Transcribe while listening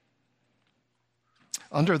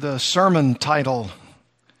Under the sermon title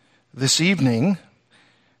this evening,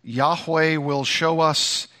 Yahweh will show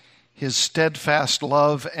us his steadfast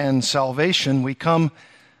love and salvation, we come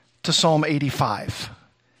to Psalm 85.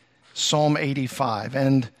 Psalm 85.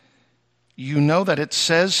 And you know that it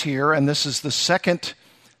says here, and this is the second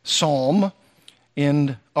psalm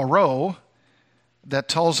in a row that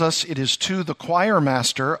tells us it is to the choir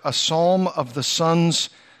master, a psalm of the sons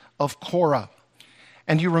of Korah.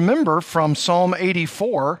 And you remember from Psalm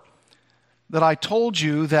 84 that I told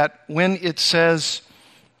you that when it says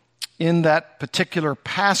in that particular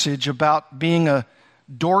passage about being a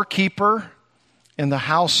doorkeeper in the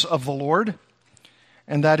house of the Lord,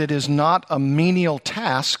 and that it is not a menial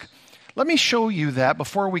task, let me show you that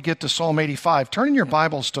before we get to Psalm 85. Turn in your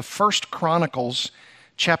Bibles to 1 Chronicles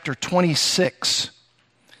chapter 26.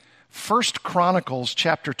 1 Chronicles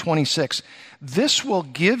chapter 26. This will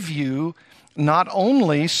give you not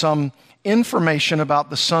only some information about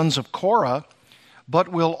the sons of Korah, but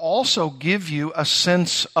will also give you a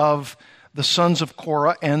sense of the sons of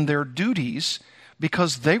Korah and their duties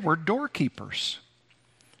because they were doorkeepers.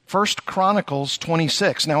 1 Chronicles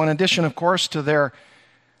 26. Now, in addition, of course, to their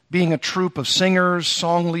being a troop of singers,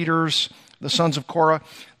 song leaders, the sons of Korah,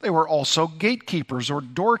 they were also gatekeepers or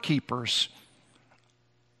doorkeepers.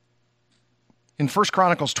 In 1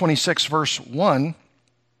 Chronicles 26, verse 1,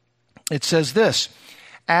 it says this: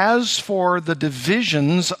 "As for the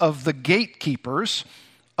divisions of the gatekeepers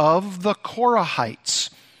of the Korahites,"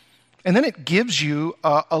 and then it gives you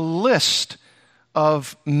a list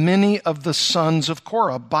of many of the sons of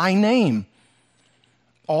Korah by name,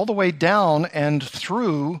 all the way down and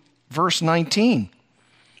through verse 19.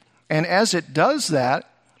 And as it does that,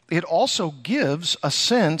 it also gives a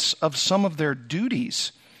sense of some of their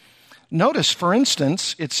duties. Notice, for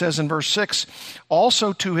instance, it says in verse 6,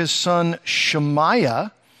 "Also to his son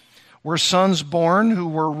Shemaiah were sons born who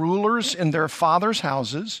were rulers in their father's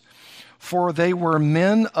houses, for they were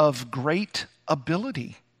men of great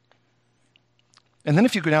ability." And then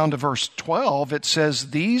if you go down to verse 12, it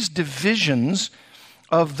says, "These divisions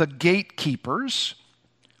of the gatekeepers,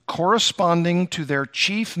 corresponding to their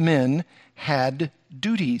chief men, had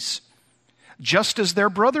duties, just as their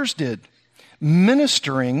brothers did,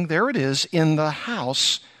 ministering," there it is, "in the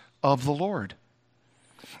house of the Lord.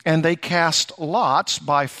 And they cast lots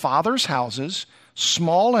by fathers' houses,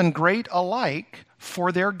 small and great alike,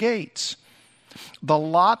 for their gates. The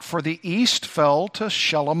lot for the east fell to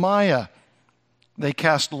Shelemiah. They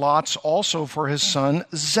cast lots also for his son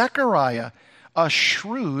Zechariah, a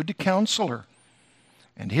shrewd counselor.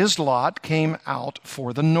 And his lot came out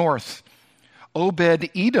for the north.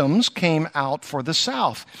 Obed-Edom's came out for the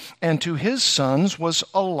south, and to his sons was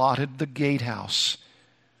allotted the gatehouse.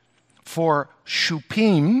 For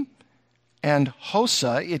Shuppim and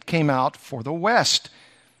Hosa it came out for the west,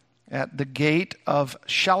 at the gate of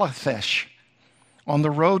Shalathesh, on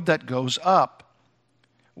the road that goes up.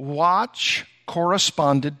 Watch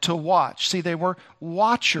corresponded to watch." See, they were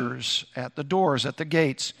watchers at the doors, at the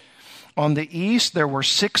gates. "On the east there were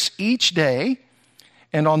 6 each day,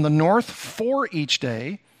 and on the north 4 each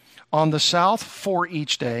day, on the south 4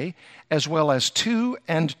 each day, as well as 2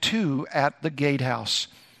 and 2 at the gatehouse.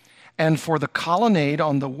 And for the colonnade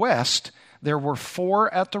on the west there were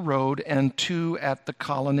 4 at the road and 2 at the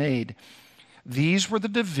colonnade. These were the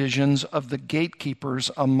divisions of the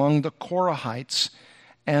gatekeepers among the Korahites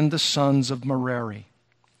and the sons of Merari."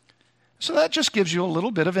 So that just gives you a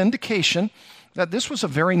little bit of indication that this was a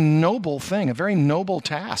very noble thing, a very noble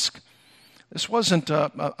task. This wasn't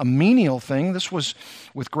a menial thing. This was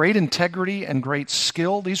with great integrity and great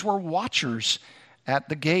skill. These were watchers at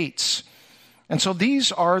the gates. And so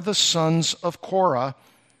these are the sons of Korah,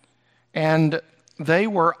 and they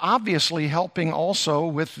were obviously helping also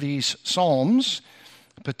with these psalms,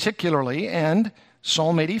 particularly, and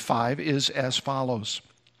Psalm 85 is as follows.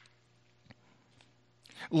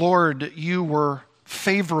 "Lord, you were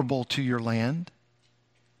favorable to your land.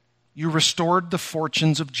 You restored the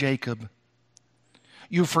fortunes of Jacob.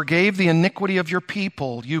 You forgave the iniquity of your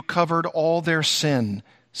people. You covered all their sin.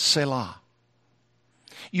 Selah.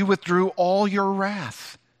 You withdrew all your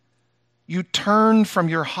wrath. You turned from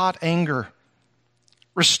your hot anger.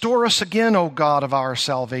 Restore us again, O God of our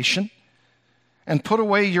salvation, and put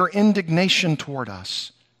away your indignation toward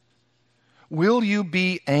us. Will you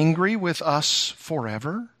be angry with us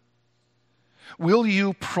forever? Will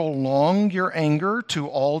you prolong your anger to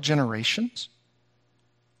all generations?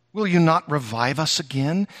 Will you not revive us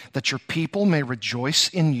again, that your people may rejoice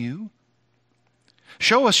in you?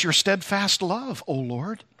 Show us your steadfast love, O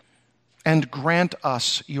Lord, and grant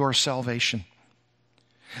us your salvation.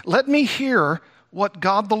 Let me hear what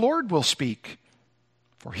God the Lord will speak.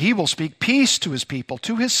 For he will speak peace to his people,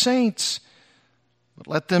 to his saints. But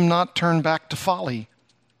let them not turn back to folly.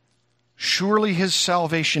 Surely his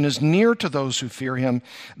salvation is near to those who fear him,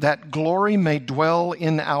 that glory may dwell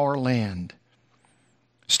in our land.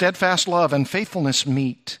 Steadfast love and faithfulness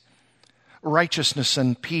meet. Righteousness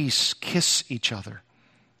and peace kiss each other.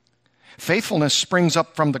 Faithfulness springs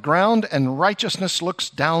up from the ground, and righteousness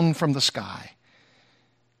looks down from the sky.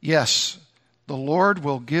 Yes, the Lord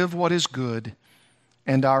will give what is good,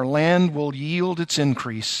 and our land will yield its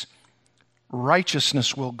increase.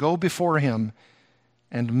 Righteousness will go before him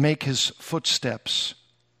and make his footsteps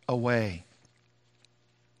a way.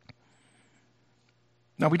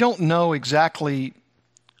 Now, we don't know exactly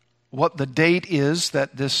what the date is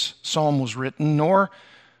that this psalm was written, nor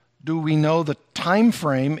do we know the time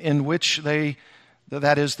frame in which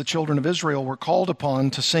that is, the children of Israel, were called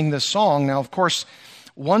upon to sing this song. Now, of course,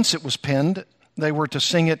 once it was penned, they were to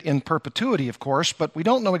sing it in perpetuity, of course, but we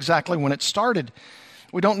don't know exactly when it started.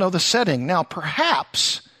 We don't know the setting. Now,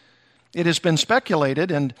 perhaps it has been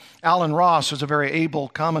speculated, and Alan Ross, who's a very able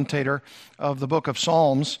commentator of the book of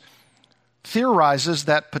Psalms, theorizes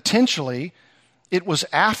that potentially it was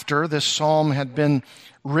after this psalm had been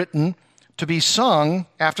written to be sung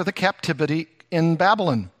after the captivity in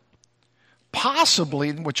Babylon.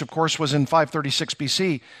 Possibly, which of course was in 536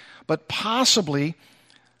 BC, but possibly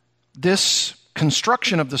this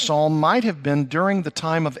construction of the psalm might have been during the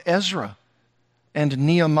time of Ezra and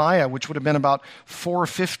Nehemiah, which would have been about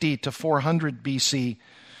 450 to 400 BC.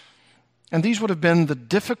 And these would have been the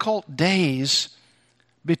difficult days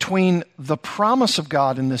between the promise of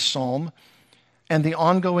God in this psalm and the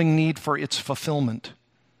ongoing need for its fulfillment.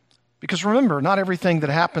 Because remember, not everything that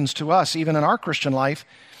happens to us, even in our Christian life,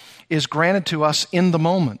 is granted to us in the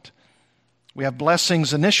moment. We have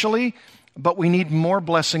blessings initially, but we need more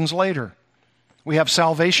blessings later. We have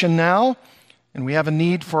salvation now, and we have a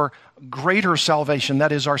need for greater salvation,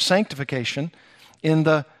 that is our sanctification, in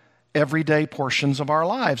the everyday portions of our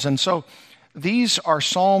lives. And so these are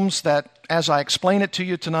psalms that, as I explain it to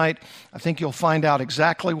you tonight, I think you'll find out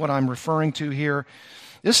exactly what I'm referring to here.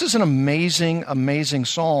 This is an amazing, amazing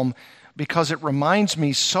psalm because it reminds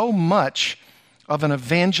me so much of an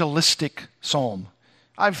evangelistic psalm.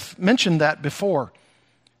 I've mentioned that before.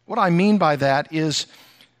 What I mean by that is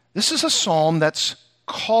this is a psalm that's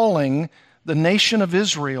calling the nation of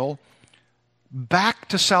Israel back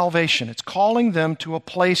to salvation. It's calling them to a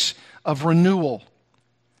place of renewal.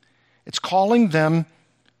 It's calling them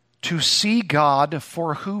to see God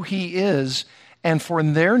for who he is and for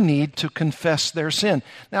their need to confess their sin.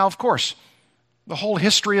 Now, of course, the whole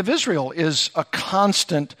history of Israel is a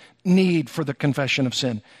constant need for the confession of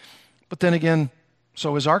sin. But then again,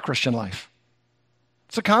 so is our Christian life.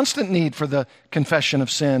 It's a constant need for the confession of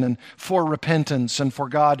sin and for repentance and for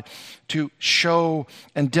God to show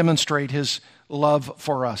and demonstrate his love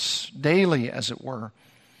for us daily, as it were.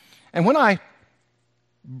 And when I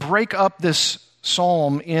break up this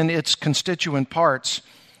psalm in its constituent parts,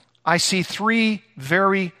 I see three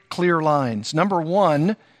very clear lines. Number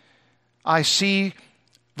one, I see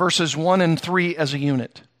verses 1 and 3 as a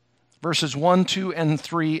unit. Verses 1, 2, and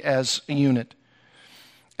 3 as a unit.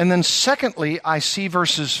 And then secondly, I see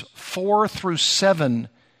verses 4 through 7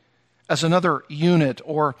 as another unit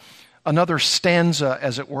or another stanza,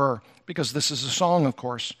 as it were, because this is a song, of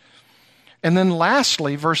course. And then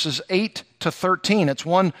lastly, verses 8 to 13. It's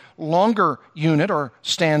one longer unit or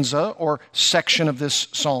stanza or section of this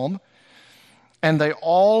psalm. And they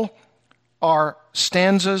all are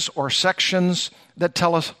stanzas or sections that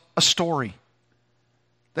tell us a story,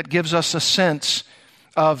 that gives us a sense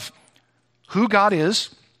of who God is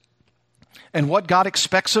and what God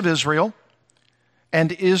expects of Israel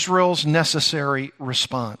and Israel's necessary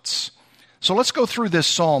response. So let's go through this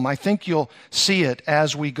psalm. I think you'll see it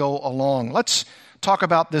as we go along. Let's talk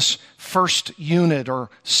about this first unit or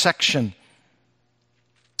section.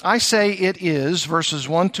 I say it is, verses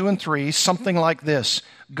 1, 2, and 3, something like this.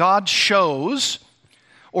 God shows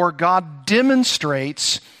or God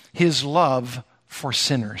demonstrates his love for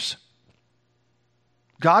sinners.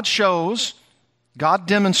 God shows, God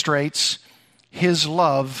demonstrates his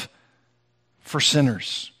love for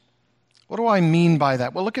sinners. What do I mean by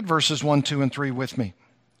that? Well, look at verses 1, 2, and 3 with me.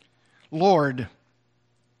 Lord,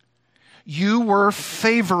 you were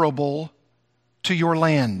favorable to your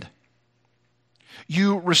land.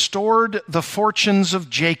 You restored the fortunes of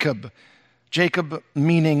Jacob. Jacob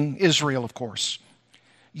meaning Israel, of course.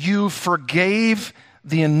 You forgave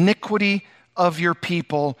the iniquity of your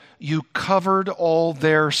people. You covered all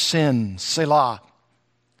their sins. Selah.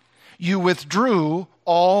 You withdrew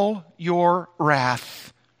all your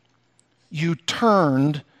wrath. You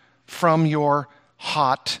turned from your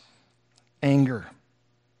hot anger.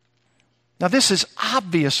 Now, this is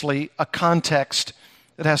obviously a context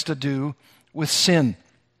that has to do with sin.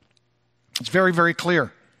 It's very, very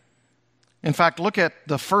clear. In fact, look at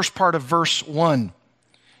the first part of verse 1.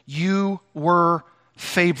 You were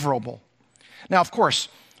favorable. Now, of course,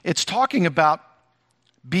 it's talking about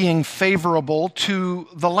being favorable to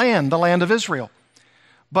the land of Israel.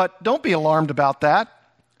 But don't be alarmed about that.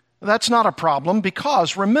 That's not a problem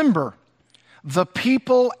because, remember, the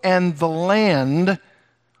people and the land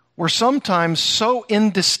were sometimes so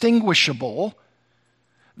indistinguishable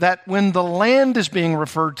that when the land is being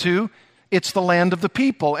referred to, it's the land of the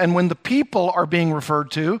people. And when the people are being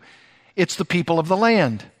referred to, it's the people of the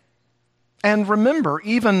land. And remember,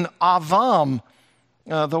 even Avam,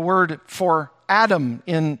 the word for Adam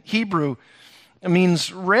in Hebrew,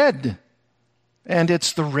 means red. And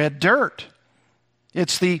it's the red dirt.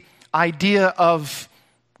 It's the idea of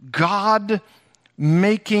God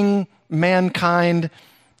making mankind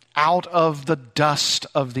out of the dust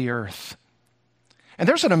of the earth. And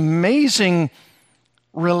there's an amazing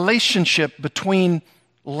relationship between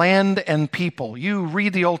land and people. You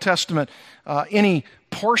read the Old Testament, any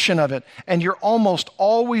portion of it, and you're almost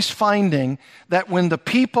always finding that when the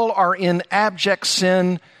people are in abject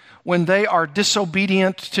sin, when they are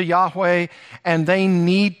disobedient to Yahweh and they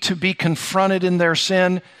need to be confronted in their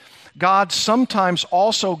sin, God sometimes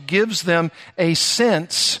also gives them a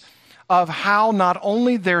sense of how not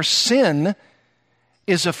only their sin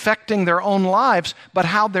is affecting their own lives, but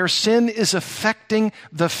how their sin is affecting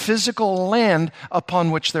the physical land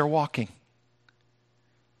upon which they're walking.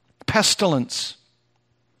 Pestilence,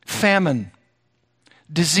 famine,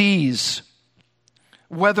 disease,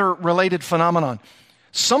 weather-related phenomenon.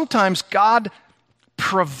 Sometimes God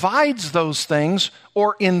provides those things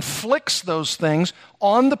or inflicts those things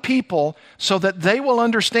on the people so that they will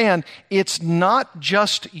understand it's not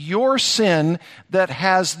just your sin that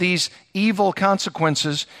has these evil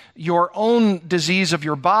consequences, your own disease of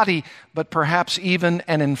your body, but perhaps even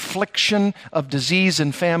an infliction of disease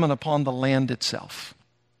and famine upon the land itself.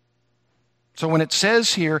 So when it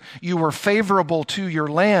says here, you were favorable to your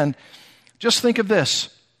land, just think of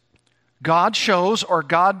this. God shows or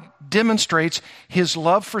God demonstrates his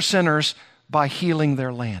love for sinners by healing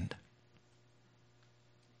their land,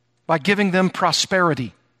 by giving them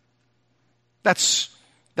prosperity. That's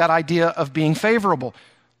that idea of being favorable.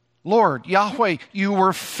 Lord, Yahweh, you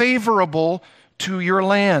were favorable to your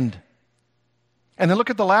land. And then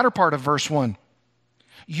look at the latter part of verse 1.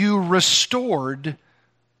 You restored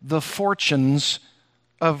the fortunes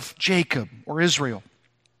of Jacob or Israel.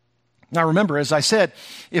 Now remember, as I said,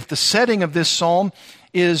 if the setting of this psalm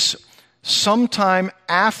is sometime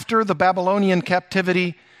after the Babylonian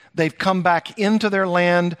captivity, they've come back into their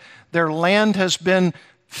land has been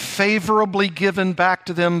favorably given back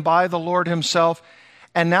to them by the Lord himself,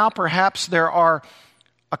 and now perhaps there are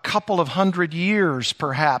a couple of 100 years,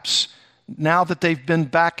 perhaps, now that they've been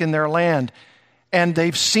back in their land, and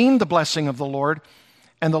they've seen the blessing of the Lord,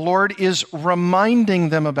 and the Lord is reminding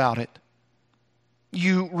them about it.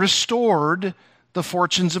 You restored the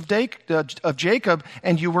fortunes of Jacob,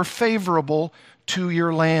 and you were favorable to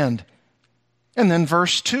your land. And then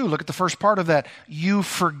verse 2, look at the first part of that. You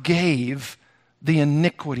forgave the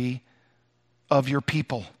iniquity of your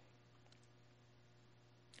people.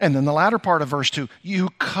 And then the latter part of verse 2,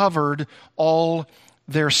 you covered all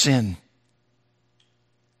their sin.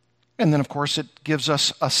 And then, of course, it gives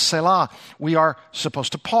us a Selah. We are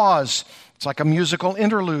supposed to pause. It's like a musical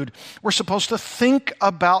interlude. We're supposed to think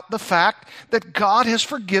about the fact that God has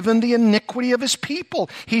forgiven the iniquity of his people.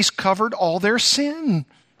 He's covered all their sin.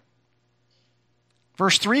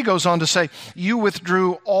 Verse 3 goes on to say, you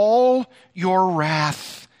withdrew all your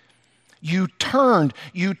wrath. You turned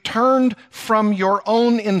from your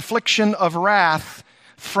own infliction of wrath,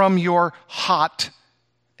 from your hot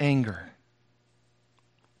anger.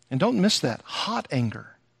 And don't miss that, hot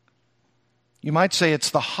anger. You might say it's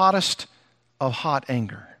the hottest of hot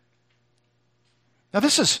anger. Now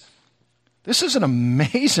this is an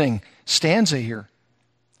amazing stanza here.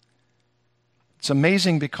 It's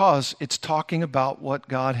amazing because it's talking about what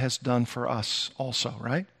God has done for us also,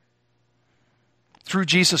 right? Through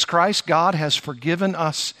Jesus Christ, God has forgiven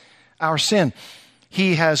us our sin.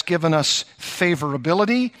 He has given us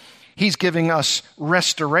favorability. He's giving us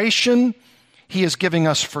restoration. He is giving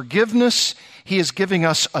us forgiveness. He is giving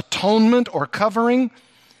us atonement or covering.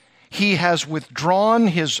 He has withdrawn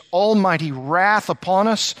his almighty wrath upon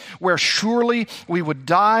us, where surely we would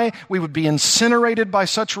die, we would be incinerated by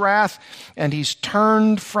such wrath, and he's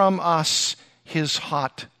turned from us his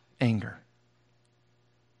hot anger.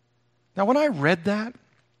 Now, when I read that,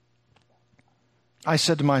 I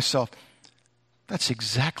said to myself, that's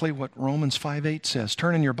exactly what Romans 5:8 says.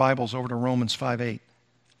 Turn in your Bibles over to Romans 5:8.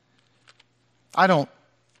 I don't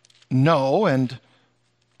know and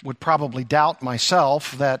would probably doubt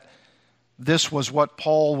myself that this was what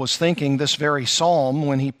Paul was thinking, this very psalm,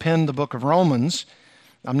 when he penned the book of Romans.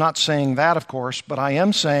 I'm not saying that, of course, but I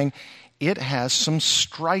am saying it has some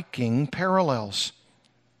striking parallels.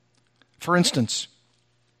 For instance,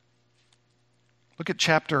 look at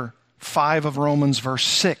chapter 5 of Romans, verse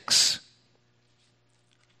 6.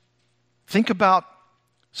 Think about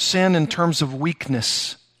sin in terms of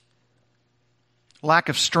weakness, lack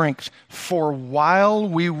of strength. For while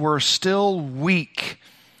we were still weak,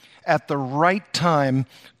 at the right time,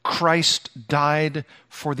 Christ died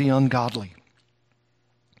for the ungodly.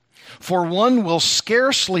 For one will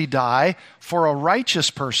scarcely die for a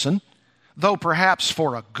righteous person, though perhaps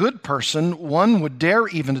for a good person one would dare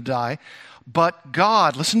even to die. But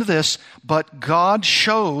God, listen to this, but God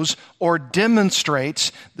shows or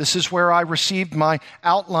demonstrates, this is where I received my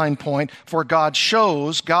outline point, for God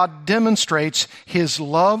shows, God demonstrates His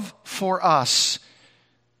love for us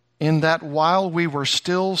in that while we were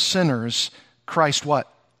still sinners, Christ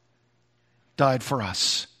what? Died for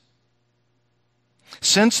us.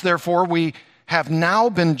 Since, therefore, we have now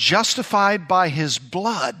been justified by His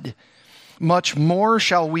blood, much more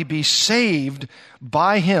shall we be saved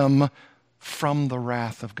by Him from the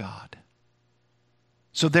wrath of God.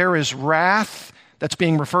 So there is wrath that's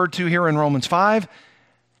being referred to here in Romans 5,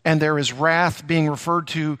 and there is wrath being referred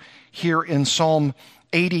to here in Psalm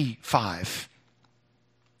 85.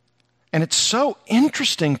 And it's so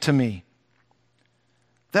interesting to me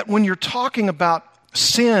that when you're talking about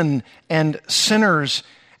sin and sinners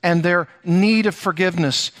and their need of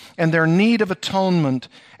forgiveness and their need of atonement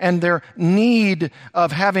and their need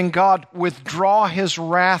of having God withdraw His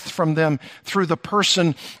wrath from them through the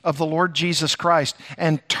person of the Lord Jesus Christ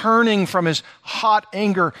and turning from His hot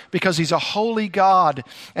anger because He's a holy God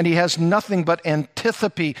and He has nothing but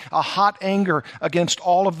antipathy, a hot anger against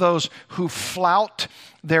all of those who flout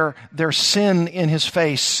their sin in His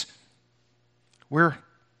face. We're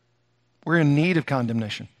in need of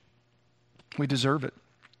condemnation. We deserve it.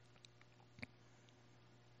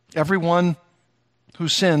 Everyone who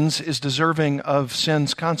sins is deserving of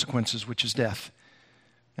sin's consequences, which is death.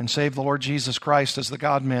 And save the Lord Jesus Christ as the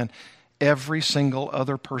God-man, every single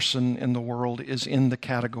other person in the world is in the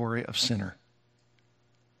category of sinner.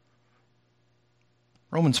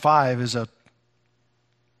 Romans 5 is a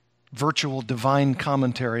virtual divine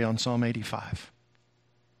commentary on Psalm 85.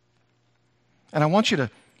 And I want you to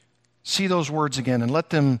see those words again and let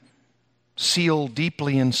them seal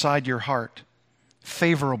deeply inside your heart.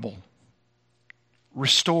 Favorable,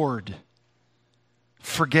 restored,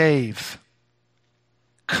 forgave,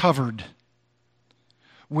 covered,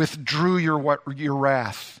 withdrew your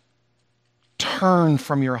wrath, turned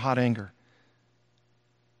from your hot anger.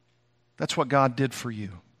 That's what God did for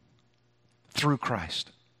you through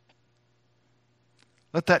Christ.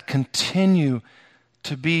 Let that continue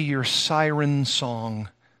to be your siren song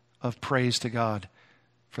of praise to God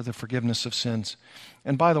for the forgiveness of sins.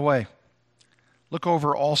 And by the way, look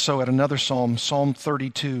over also at another psalm, Psalm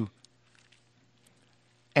 32.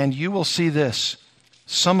 And you will see this,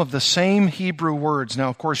 some of the same Hebrew words. Now,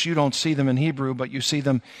 of course, you don't see them in Hebrew, but you see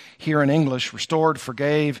them here in English. Restored,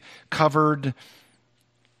 forgave, covered.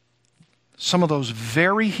 Some of those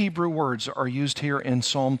very Hebrew words are used here in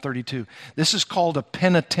Psalm 32. This is called a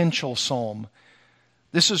penitential psalm.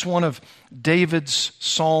 This is one of David's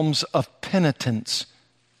psalms of penitence.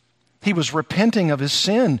 He was repenting of his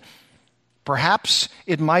sin. Perhaps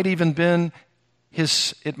it might have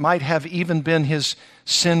even been his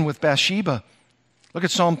sin with Bathsheba. Look at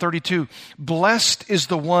Psalm 32. Blessed is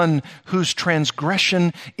the one whose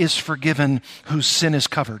transgression is forgiven, whose sin is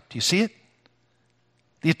covered. Do you see it?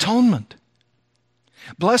 The atonement.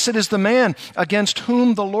 Blessed is the man against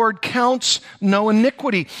whom the Lord counts no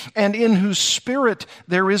iniquity, and in whose spirit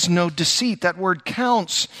there is no deceit. That word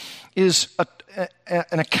counts is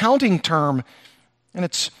an accounting term, and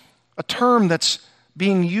it's a term that's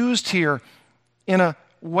being used here in a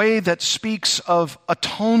way that speaks of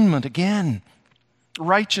atonement again,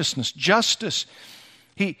 righteousness, justice.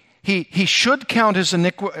 He should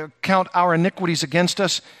count our iniquities against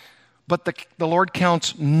us, but the Lord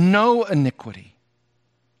counts no iniquity.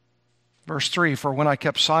 Verse 3, for when I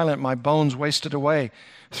kept silent, my bones wasted away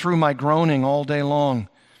through my groaning all day long.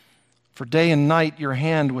 For day and night your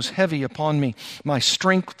hand was heavy upon me. My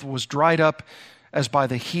strength was dried up as by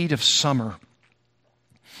the heat of summer.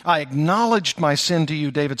 I acknowledged my sin to you,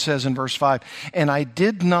 David says in verse 5, and I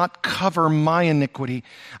did not cover my iniquity.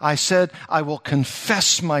 I said, I will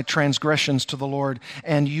confess my transgressions to the Lord,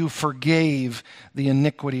 and you forgave the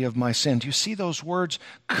iniquity of my sin. Do you see those words?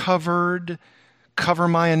 Covered, cover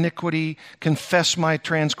my iniquity, confess my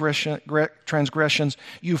transgressions.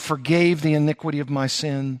 You forgave the iniquity of my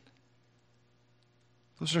sin.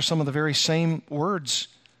 Those are some of the very same words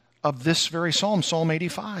of this very psalm, Psalm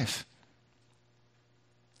 85.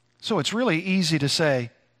 So it's really easy to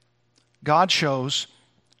say, God shows,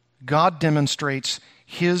 God demonstrates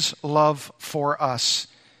His love for us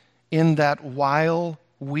in that while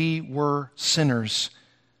we were sinners,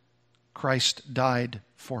 Christ died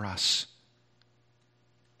for us.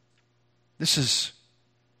 This is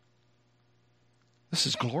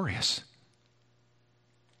glorious.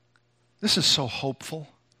 This is so hopeful.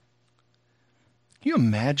 Can you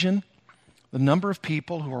imagine the number of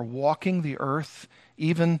people who are walking the earth,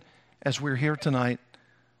 even as we're here tonight,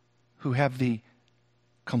 who have the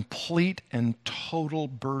complete and total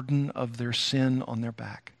burden of their sin on their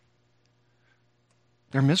back?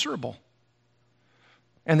 They're miserable,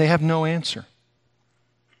 and they have no answer.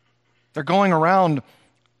 They're going around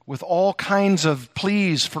with all kinds of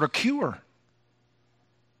pleas for a cure.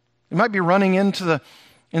 They might be running into the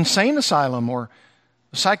insane asylum or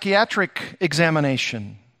psychiatric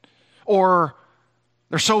examination, or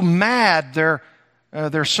they're so mad,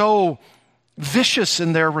 they're so vicious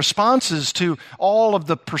in their responses to all of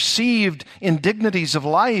the perceived indignities of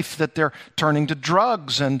life that they're turning to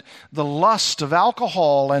drugs and the lust of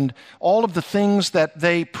alcohol and all of the things that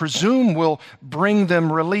they presume will bring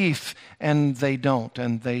them relief, and they don't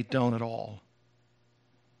at all.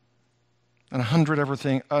 And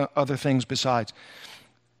 100 other things besides.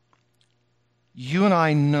 You and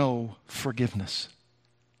I know forgiveness,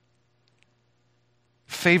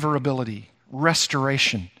 favorability,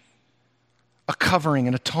 restoration, a covering,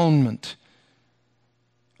 an atonement,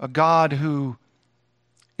 a God who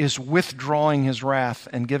is withdrawing His wrath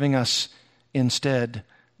and giving us instead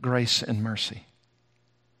grace and mercy.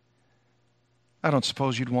 I don't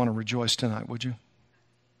suppose you'd want to rejoice tonight, would you?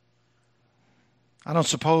 I don't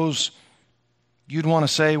suppose you'd want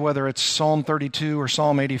to say, whether it's Psalm 32 or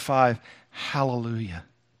Psalm 85, hallelujah,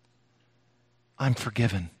 I'm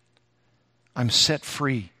forgiven. I'm set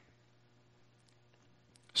free.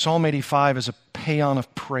 Psalm 85 is a paean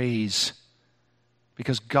of praise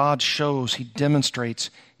because God shows, He demonstrates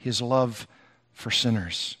His love for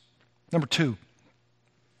sinners. Number two,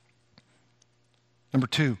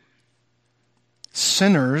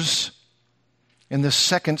 sinners, in this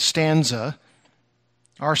second stanza,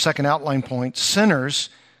 our second outline point, sinners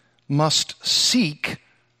must seek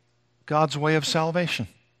God's way of salvation.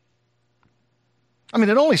 I mean,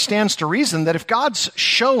 it only stands to reason that if God's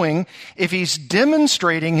showing, if He's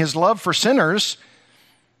demonstrating His love for sinners,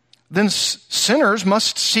 then sinners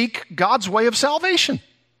must seek God's way of salvation.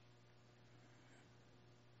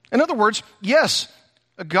 In other words, yes,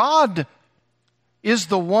 God is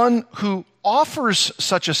the one who offers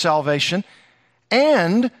such a salvation,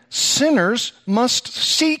 and sinners must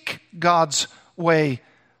seek God's way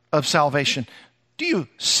of salvation. Do you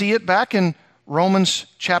see it back in Romans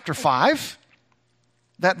chapter 5?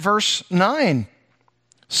 That verse 9.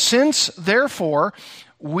 Since, therefore,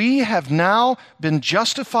 we have now been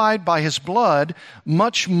justified by His blood,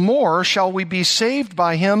 much more shall we be saved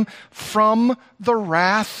by Him from the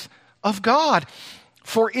wrath of God.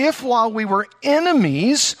 For if while we were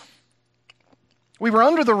enemies, we were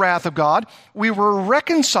under the wrath of God, we were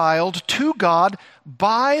reconciled to God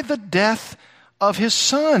by the death of His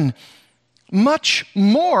Son, much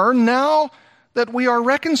more now that we are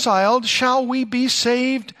reconciled, shall we be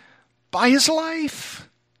saved by His life.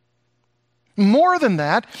 More than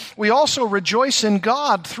that, we also rejoice in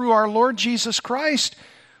God through our Lord Jesus Christ,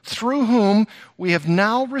 through whom we have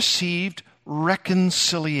now received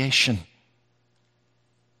reconciliation.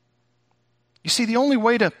 You see, the only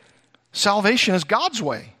way to salvation is God's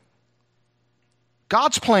way,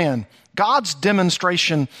 God's plan, God's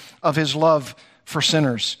demonstration of His love for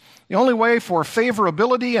sinners. The only way for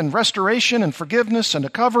favorability and restoration and forgiveness and a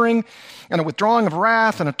covering and a withdrawing of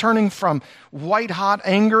wrath and a turning from white-hot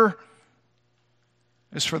anger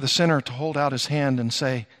is for the sinner to hold out his hand and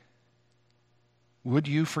say, would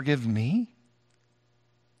you forgive me?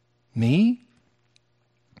 Me?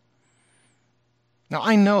 Now,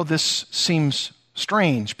 I know this seems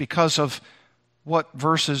strange because of what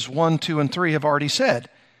verses 1, 2, and 3 have already said.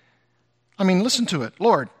 I mean, listen to it.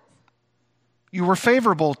 Lord, you were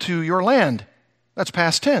favorable to your land. That's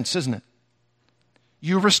past tense, isn't it?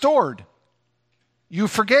 You restored. You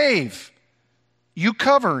forgave. You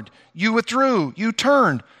covered, you withdrew, you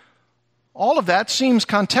turned. All of that seems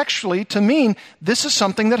contextually to mean this is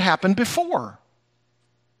something that happened before.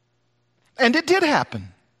 And it did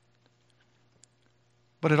happen.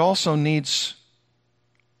 But it also needs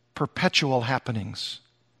perpetual happenings.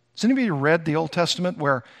 Has anybody read the Old Testament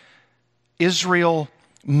where Israel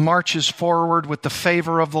marches forward with the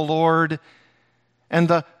favor of the Lord, and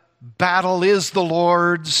the battle is the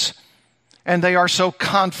Lord's, and they are so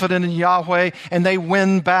confident in Yahweh, and they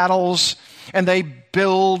win battles, and they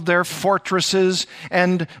build their fortresses,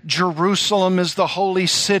 and Jerusalem is the holy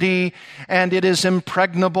city, and it is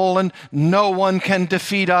impregnable, and no one can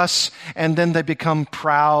defeat us, and then they become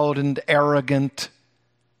proud and arrogant,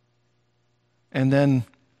 and then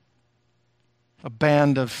a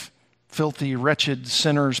band of filthy, wretched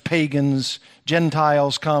sinners, pagans,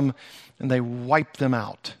 Gentiles come, and they wipe them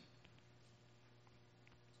out.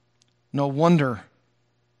 No wonder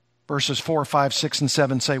verses 4, 5, 6, and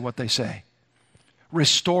 7 say what they say.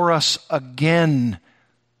 Restore us again,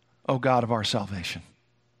 O God of our salvation,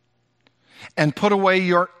 and put away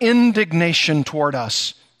your indignation toward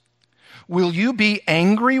us. Will you be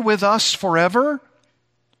angry with us forever?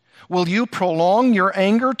 Will you prolong your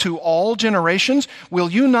anger to all generations? Will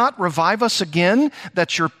you not revive us again,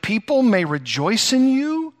 that your people may rejoice in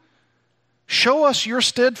you? Show us your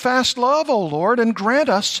steadfast love, O Lord, and grant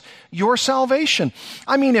us your salvation.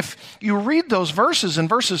 I mean, if you read those verses in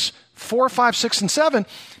verses 4, 5, 6, and 7,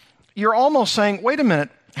 you're almost saying, wait a minute,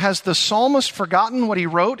 has the psalmist forgotten what he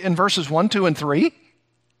wrote in verses 1, 2, and 3?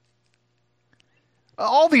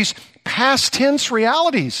 All these past tense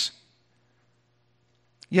realities.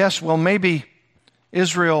 Yes, well, maybe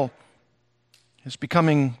Israel is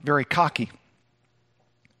becoming very cocky,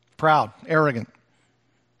 proud, arrogant,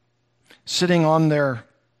 sitting on their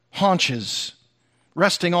haunches,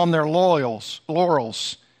 resting on their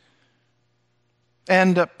laurels.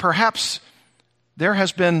 And perhaps there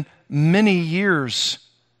has been many years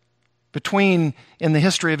between, in the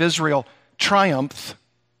history of Israel, triumph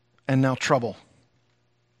and now trouble.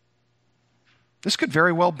 This could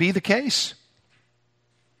very well be the case.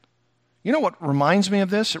 You know what reminds me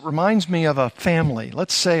of this? It reminds me of a family,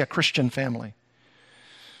 let's say a Christian family,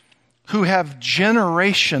 who have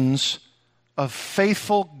generations of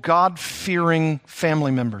faithful, God-fearing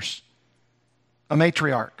family members. A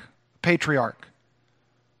matriarch, patriarch,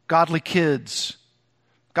 godly kids.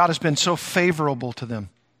 God has been so favorable to them.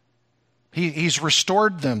 He's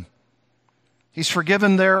restored them. He's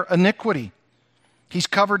forgiven their iniquity. He's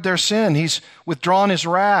covered their sin. He's withdrawn his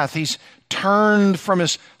wrath. He's turned from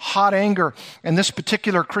his hot anger. And this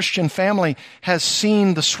particular Christian family has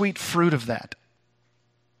seen the sweet fruit of that.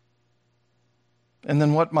 And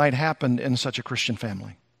then what might happen in such a Christian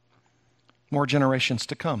family? More generations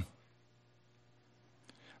to come.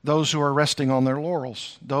 Those who are resting on their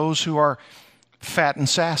laurels. Those who are fat and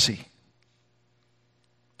sassy.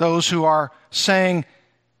 Those who are saying,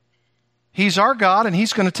 He's our God and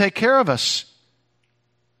He's going to take care of us.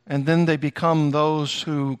 And then they become those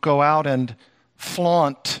who go out and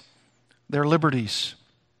flaunt their liberties.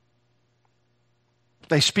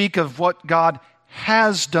 They speak of what God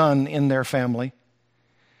has done in their family.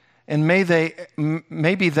 And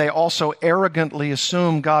maybe they also arrogantly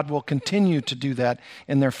assume God will continue to do that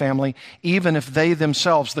in their family, even if they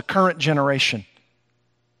themselves, the current generation,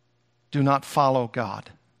 do not follow God.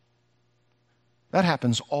 That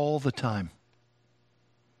happens all the time.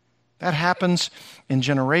 That happens in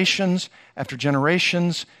generations after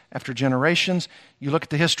generations after generations. You look at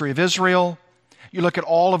the history of Israel. You look at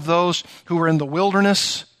all of those who were in the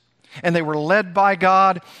wilderness, and they were led by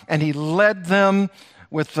God, and He led them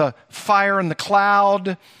with the fire and the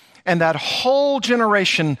cloud, and that whole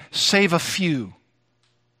generation, save a few,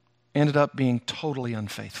 ended up being totally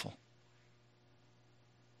unfaithful.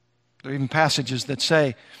 There are even passages that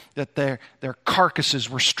say that their carcasses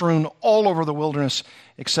were strewn all over the wilderness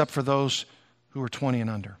except for those who were 20 and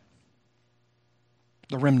under.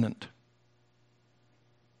 The remnant.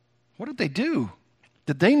 What did they do?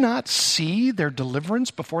 Did they not see their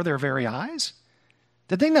deliverance before their very eyes?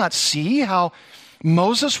 Did they not see how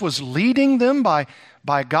Moses was leading them by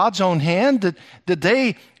God's own hand? Did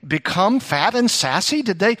they become fat and sassy?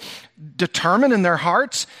 Did they determine in their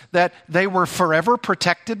hearts that they were forever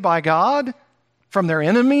protected by God from their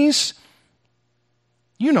enemies?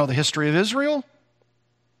 You know the history of Israel.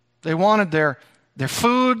 They wanted their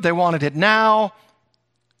food. They wanted it now.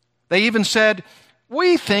 They even said,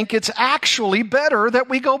 we think it's actually better that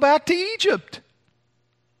we go back to Egypt.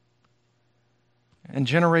 And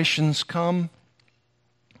generations come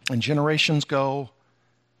and generations go.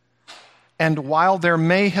 And while there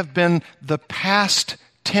may have been the past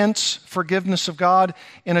tense forgiveness of God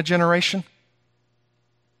in a generation?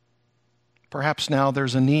 Perhaps now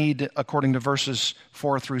there's a need, according to verses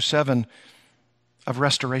 4 through 7, of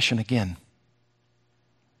restoration again.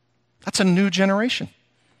 That's a new generation.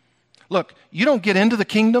 Look, you don't get into the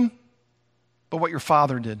kingdom but what your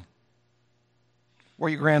father did, what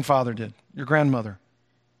your grandfather did, your grandmother,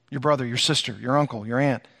 your brother, your sister, your uncle, your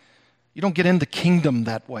aunt. You don't get in the kingdom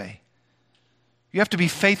that way. You have to be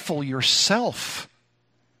faithful yourself.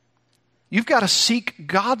 You've got to seek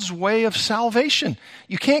God's way of salvation.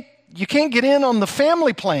 You can't get in on the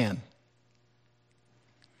family plan.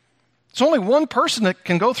 It's only one person that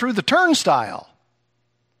can go through the turnstile.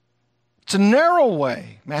 It's a narrow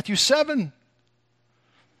way. Matthew 7.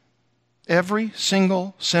 Every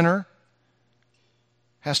single sinner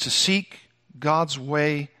has to seek God's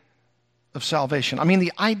way of salvation. I mean,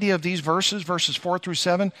 the idea of these verses 4 through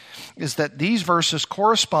 7, is that these verses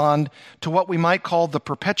correspond to what we might call the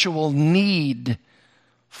perpetual need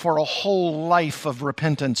for a whole life of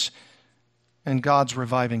repentance and God's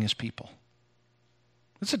reviving His people.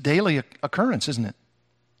 It's a daily occurrence, isn't it?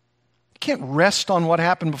 You can't rest on what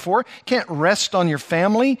happened before. You can't rest on your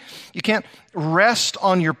family. You can't rest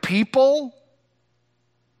on your people.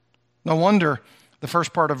 No wonder the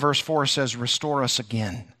first part of verse 4 says, restore us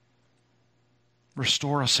again.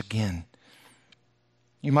 Restore us again.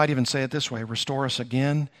 You might even say it this way, restore us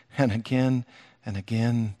again and again and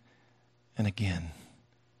again and again.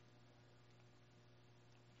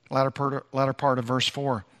 Latter part of verse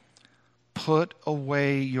 4, put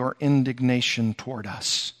away your indignation toward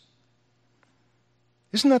us.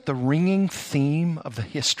 Isn't that the ringing theme of the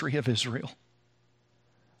history of Israel?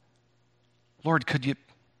 Lord, could you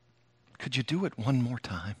do it one more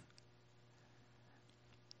time?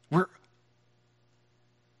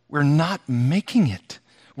 We're not making it.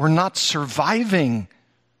 We're not surviving.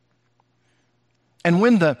 And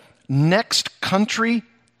when the next country,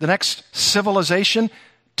 the next civilization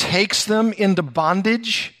takes them into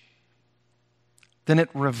bondage, then it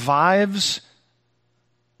revives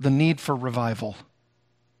the need for revival.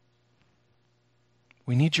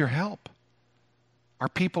 We need your help. Our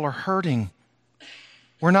people are hurting.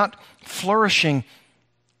 We're not flourishing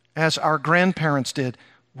as our grandparents did.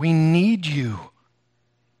 We need you.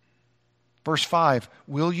 Verse 5,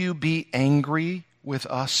 will you be angry with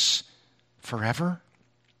us forever?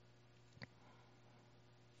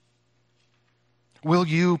 Will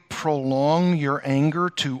you prolong your anger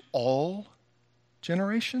to all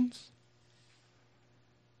generations?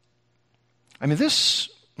 I mean, this,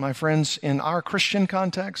 my friends, in our Christian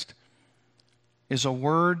context, is a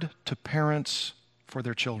word to parents for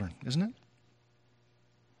their children, isn't it?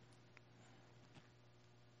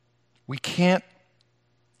 We can't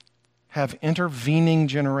have intervening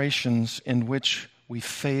generations in which we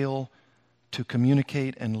fail to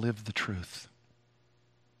communicate and live the truth.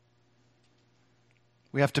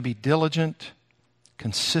 We have to be diligent,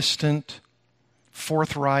 consistent,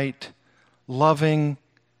 forthright, loving,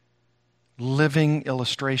 living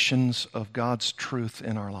illustrations of God's truth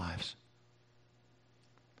in our lives.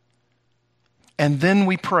 And then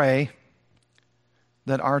we pray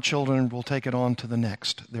that our children will take it on to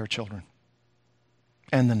their children,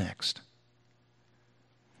 and the next.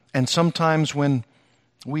 And sometimes when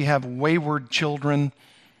we have wayward children,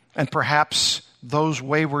 and perhaps those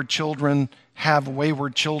wayward children have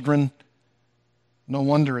wayward children, no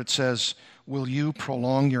wonder it says, will you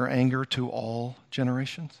prolong your anger to all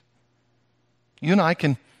generations? You and I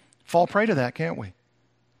can fall prey to that, can't we?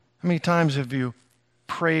 How many times have you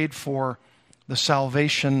prayed for the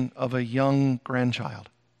salvation of a young grandchild?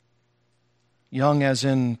 Young as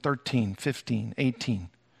in 13, 15, 18.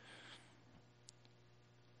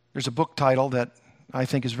 There's a book title that I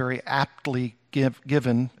think is very aptly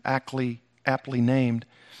given, aptly named,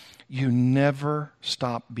 You Never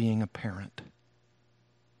Stop Being a Parent.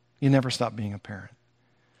 You never stop being a parent.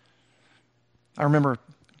 I remember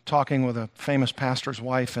talking with a famous pastor's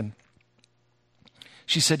wife, and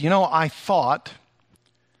she said, I thought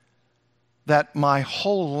that my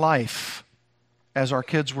whole life as our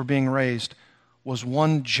kids were being raised was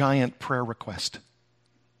one giant prayer request.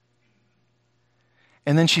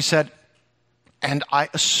 And then she said, and I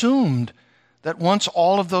assumed that once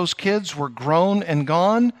all of those kids were grown and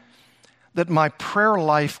gone, that my prayer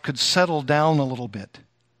life could settle down a little bit.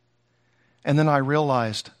 And then I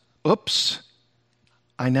realized, oops,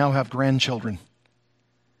 I now have grandchildren.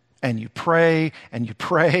 And you pray, and you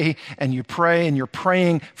pray, and you pray, and you're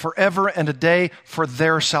praying forever and a day for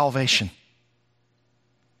their salvation.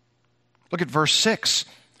 Look at verse 6.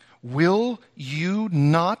 Will you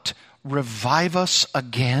not revive us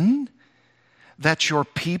again, that your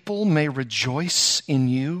people may rejoice in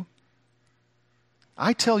you.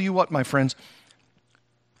 I tell you what, my friends,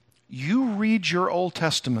 you read your Old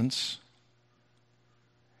Testaments,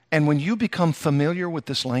 and when you become familiar with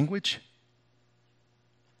this language,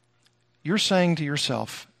 you're saying to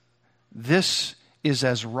yourself, this is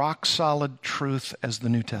as rock-solid truth as the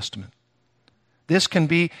New Testament. This can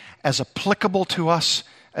be as applicable to us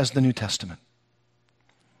as the New Testament.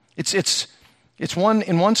 It's one,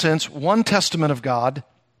 in one sense, one testament of God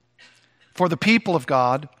for the people of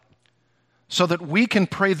God, so that we can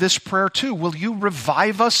pray this prayer too. Will you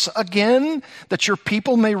revive us again, that your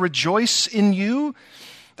people may rejoice in you?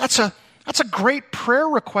 That's a great prayer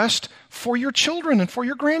request for your children and for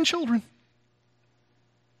your grandchildren.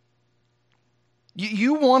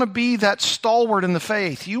 You want to be that stalwart in the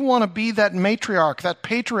faith. You want to be that matriarch, that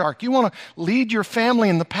patriarch. You want to lead your family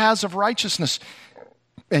in the paths of righteousness.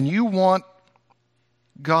 And you want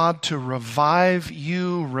God to revive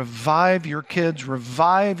you, revive your kids,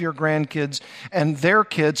 revive your grandkids and their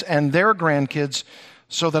grandkids,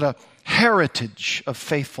 so that a heritage of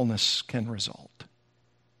faithfulness can result.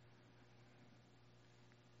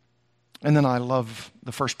 And then I love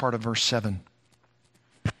the first part of verse 7.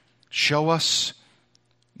 Show us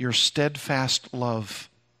your steadfast love,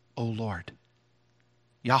 O Lord.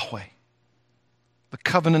 Yahweh, the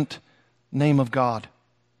covenant name of God.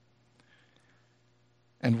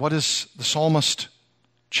 And what is the psalmist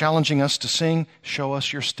challenging us to sing? Show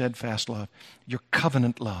us your steadfast love, your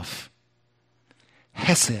covenant love.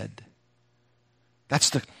 Hesed.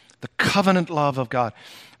 That's the covenant love of God.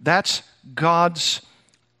 That's God's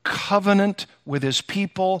covenant with His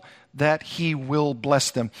people, that He will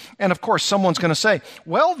bless them. And of course, someone's going to say,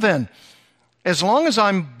 well then, as long as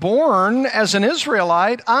I'm born as an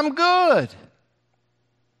Israelite, I'm good.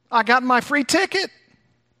 I got my free ticket.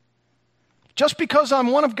 Just because I'm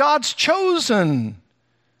one of God's chosen.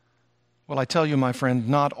 Well, I tell you, my friend,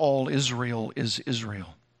 not all Israel is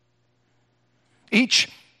Israel. Each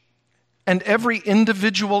and every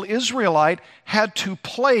individual Israelite had to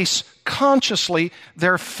place consciously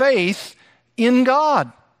their faith in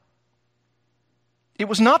God. It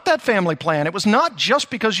was not that family plan. It was not just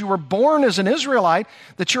because you were born as an Israelite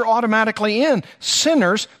that you're automatically in.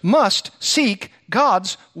 Sinners must seek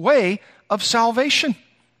God's way of salvation.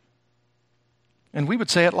 And we would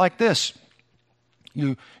say it like this.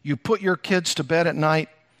 You put your kids to bed at night,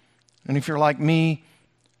 and if you're like me,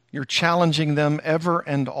 you're challenging them ever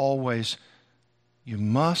and always. You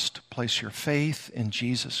must place your faith in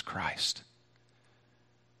Jesus Christ.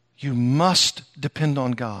 You must depend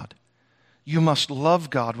on God. You must love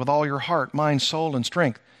God with all your heart, mind, soul, and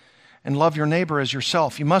strength, and love your neighbor as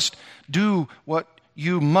yourself. You must do what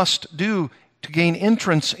you must do to gain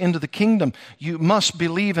entrance into the kingdom. You must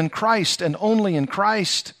believe in Christ and only in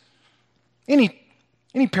Christ. Any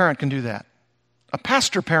parent can do that. A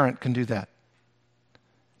pastor parent can do that.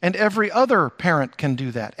 And every other parent can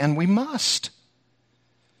do that. And we must.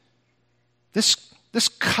 This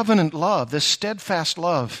covenant love, this steadfast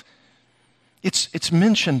love, it's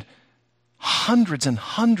mentioned hundreds and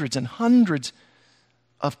hundreds and hundreds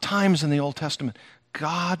of times in the Old Testament.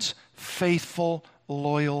 God's faithful,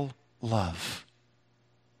 loyal love.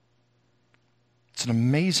 It's an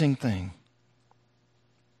amazing thing.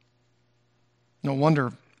 No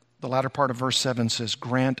wonder the latter part of verse 7 says,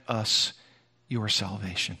 grant us your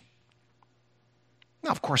salvation. Now,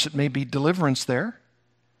 of course, it may be deliverance there.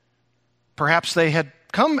 Perhaps they had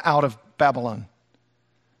come out of Babylon.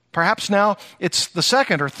 Perhaps now it's the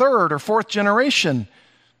second or third or fourth generation.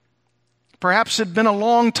 Perhaps it had been a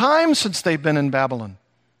long time since they've been in Babylon.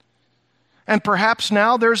 And perhaps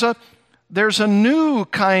now there's a new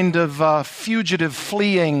kind of fugitive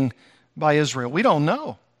fleeing by Israel. We don't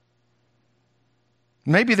know.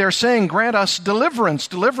 Maybe they're saying, grant us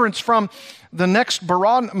deliverance from the next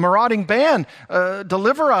marauding band.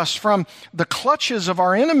 Deliver us from the clutches of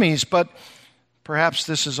our enemies. But perhaps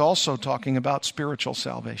this is also talking about spiritual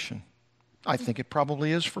salvation. I think it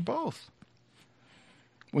probably is for both.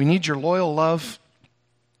 We need your loyal love.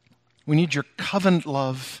 We need your covenant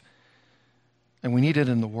love. And we need it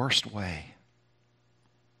in the worst way.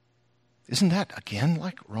 Isn't that, again,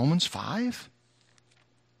 like Romans 5?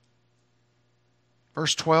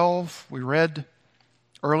 Verse 12, we read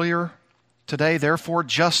earlier today, therefore,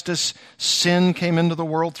 just as sin came into the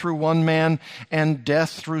world through one man, and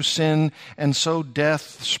death through sin, and so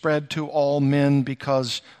death spread to all men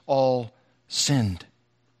because all sinned.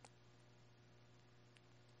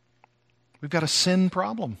 We've got a sin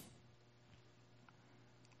problem.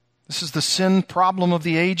 This is the sin problem of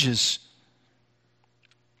the ages.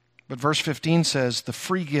 But verse 15 says, the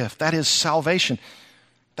free gift, that is salvation.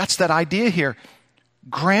 That's that idea here.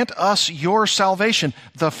 Grant us your salvation.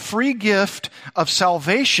 The free gift of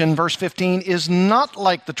salvation, verse 15, is not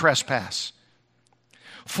like the trespass.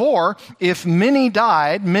 For if many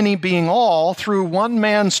died, many being all, through one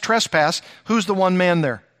man's trespass, who's the one man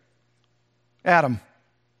there? Adam.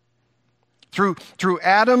 Through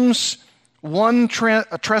Adam's one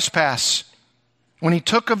trespass, when he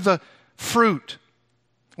took of the fruit,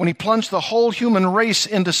 when he plunged the whole human race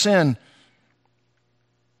into sin,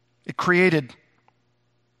 it created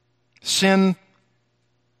sin,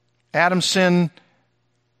 Adam's sin,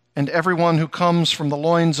 and everyone who comes from the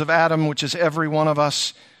loins of Adam, which is every one of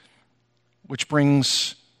us, which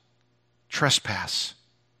brings trespass,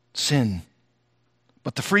 sin.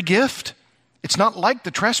 But the free gift, it's not like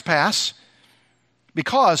the trespass,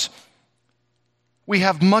 because we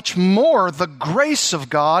have much more the grace of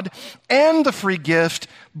God and the free gift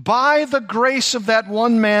by the grace of that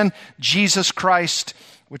one man, Jesus Christ,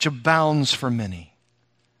 which abounds for many.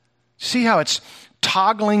 See how it's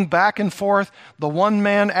toggling back and forth, the one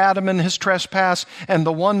man, Adam, and his trespass, and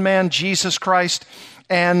the one man, Jesus Christ,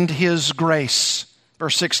 and his grace.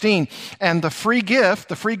 Verse 16, and the free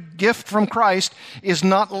gift from Christ is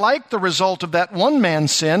not like the result of that one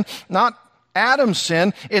man's sin, not Adam's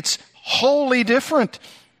sin. It's wholly different.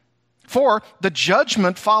 For the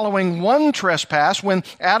judgment following one trespass, when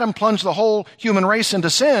Adam plunged the whole human race into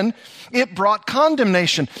sin, it brought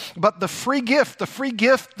condemnation. But the free gift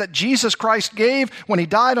that Jesus Christ gave when he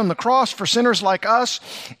died on the cross for sinners like us,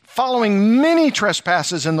 following many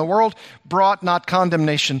trespasses in the world, brought not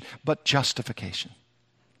condemnation, but justification.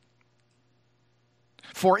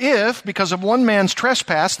 For if, because of one man's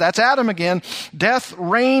trespass, that's Adam again, death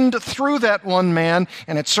reigned through that one man,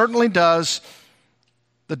 and it certainly does,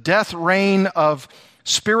 the death reign of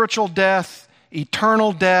spiritual death,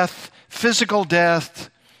 eternal death, physical death,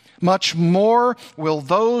 much more will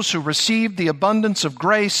those who receive the abundance of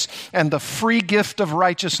grace and the free gift of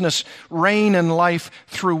righteousness reign in life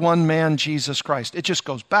through one man, Jesus Christ. It just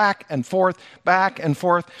goes back and forth, back and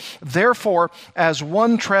forth. Therefore, as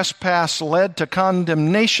one trespass led to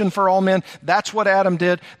condemnation for all men, that's what Adam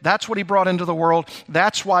did. That's what he brought into the world.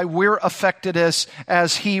 That's why we're affected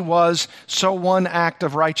as he was. So one act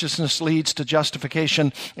of righteousness leads to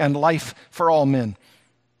justification and life for all men.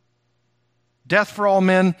 Death for all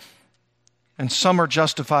men, and some are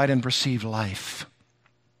justified and receive life.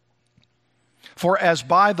 For as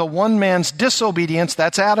by the one man's disobedience,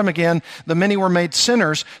 that's Adam again, the many were made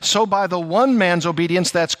sinners, so by the one man's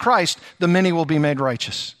obedience, that's Christ, the many will be made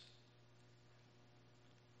righteous.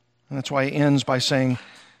 And that's why he ends by saying,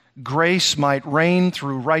 grace might reign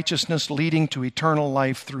through righteousness, leading to eternal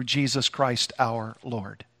life through Jesus Christ our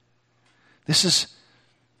Lord. This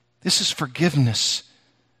is forgiveness.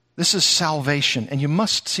 This is salvation, and you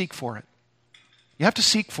must seek for it. You have to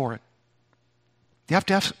seek for it. You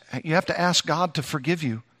have to ask God to forgive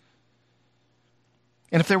you.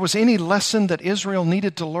 And if there was any lesson that Israel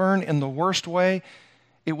needed to learn in the worst way,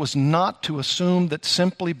 it was not to assume that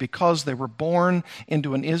simply because they were born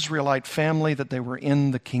into an Israelite family that they were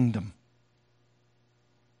in the kingdom.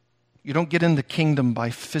 You don't get in the kingdom by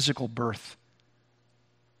physical birth.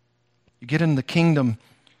 You get in the kingdom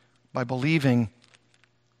by believing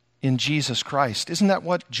in Jesus Christ. Isn't that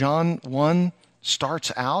what John 1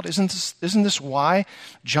 starts out? Isn't this why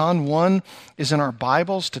John 1 is in our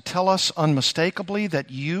Bibles, to tell us unmistakably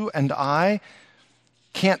that you and I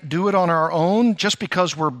can't do it on our own just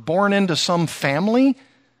because we're born into some family?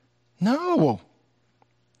 No.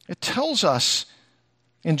 It tells us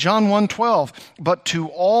in John 1:12, but to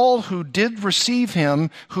all who did receive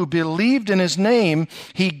him, who believed in his name,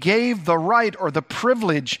 he gave the right or the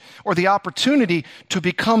privilege or the opportunity to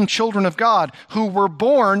become children of God, who were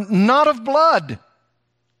born not of blood,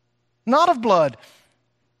 not of blood,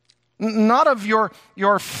 not of your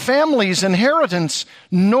family's inheritance,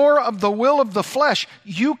 nor of the will of the flesh.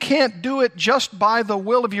 You can't do it just by the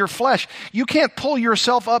will of your flesh. You can't pull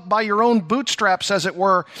yourself up by your own bootstraps, as it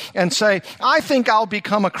were, and say, I think I'll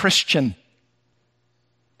become a Christian.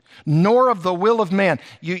 Nor of the will of man.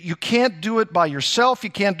 You can't do it by yourself. You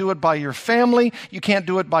can't do it by your family. You can't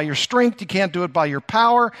do it by your strength. You can't do it by your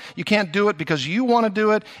power. You can't do it because you want to do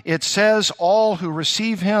it. It says all who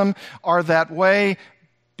receive him are that way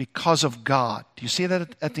because of God. Do you see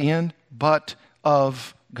that at the end? But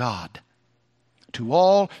of God. To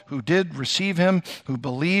all who did receive him, who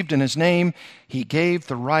believed in his name, he gave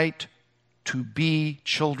the right to be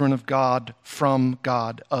children of God, from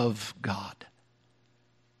God, of God.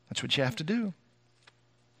 That's what you have to do. You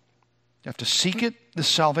have to seek it, this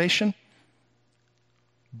salvation,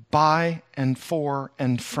 by and for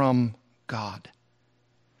and from God.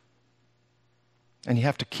 And you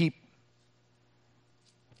have to keep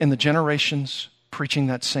in the generations preaching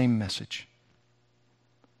that same message.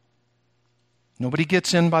 Nobody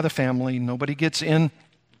gets in by the family. Nobody gets in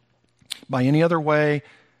by any other way.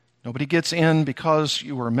 Nobody gets in because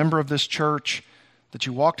you were a member of this church, that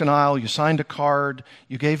you walked an aisle, you signed a card,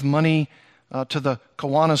 you gave money to the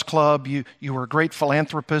Kiwanis Club, you were a great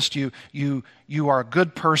philanthropist, you are a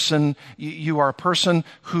good person, you are a person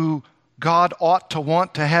who God ought to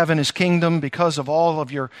want to have in His kingdom because of all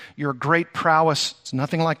of your great prowess. It's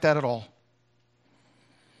nothing like that at all.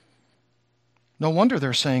 No wonder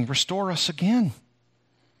they're saying, restore us again.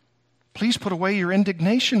 Please put away your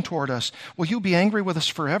indignation toward us. Will you be angry with us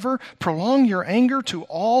forever? Prolong your anger to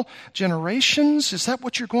all generations? Is that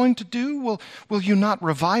what you're going to do? Will you not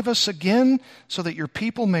revive us again so that your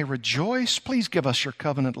people may rejoice? Please give us your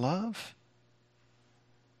covenant love.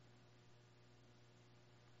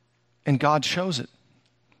 And God shows it.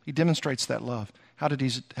 He demonstrates that love. How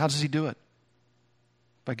does He do it?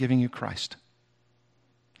 By giving you Christ.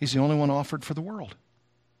 He's the only one offered for the world.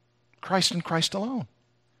 Christ and Christ alone.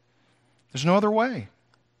 There's no other way.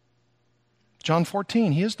 John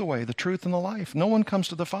 14, He is the way, the truth, and the life. No one comes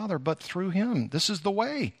to the Father but through Him. This is the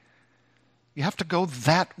way. You have to go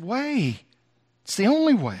that way. It's the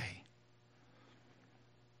only way.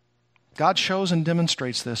 God shows and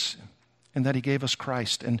demonstrates this in that He gave us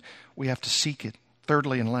Christ, and we have to seek it.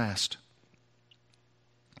 Thirdly and last,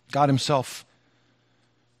 God Himself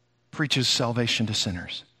preaches salvation to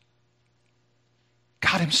sinners.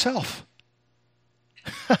 God Himself.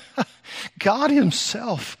 God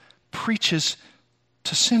Himself preaches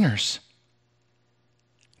to sinners.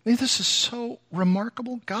 I mean, this is so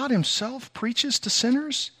remarkable. God Himself preaches to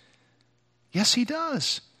sinners? Yes, He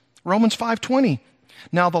does. Romans 5:20.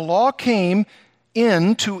 Now the law came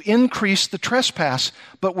in to increase the trespass,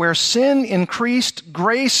 but where sin increased,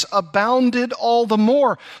 grace abounded all the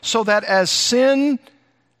more, so that as sin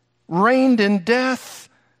reigned in death,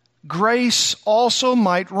 grace also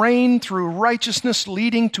might reign through righteousness,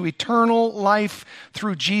 leading to eternal life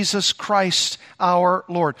through Jesus Christ our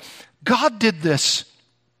Lord. God did this.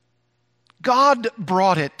 God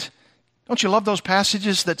brought it. Don't you love those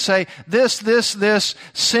passages that say this,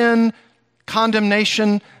 sin,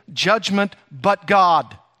 condemnation, judgment, but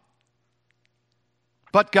God.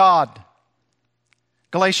 But God.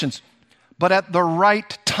 Galatians, but at the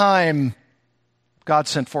right time, God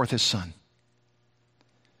sent forth His Son.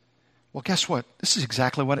 Well, guess what? This is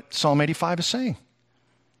exactly what Psalm 85 is saying.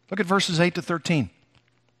 Look at verses 8 to 13.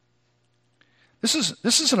 This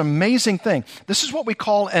is an amazing thing. This is what we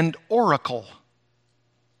call an oracle.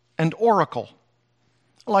 An oracle.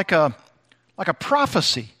 Like a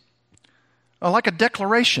prophecy. Like a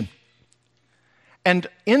declaration. And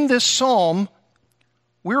in this psalm,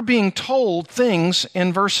 we're being told things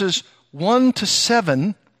in verses 1 to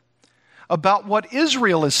 7 about what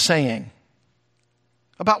Israel is saying,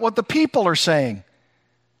 about what the people are saying,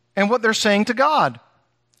 and what they're saying to God.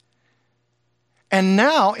 And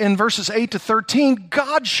now, in verses 8 to 13,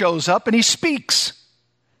 God shows up and He speaks.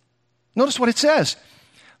 Notice what it says.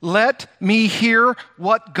 Let me hear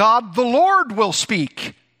what God the Lord will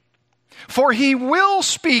speak. For He will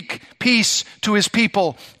speak peace to His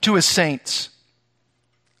people, to His saints.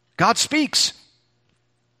 God speaks.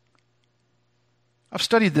 I've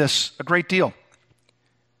studied this a great deal.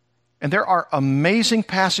 And there are amazing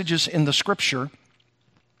passages in the Scripture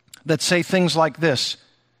that say things like this.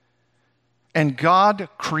 And God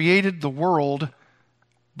created the world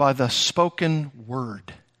by the spoken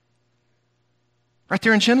word. Right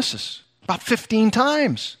there in Genesis, about 15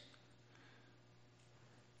 times.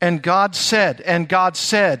 And God said, and God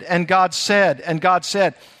said, and God said, and God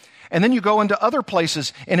said. And then you go into other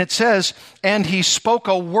places, and it says, and He spoke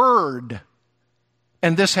a word,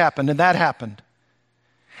 and this happened, and that happened.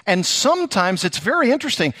 And sometimes it's very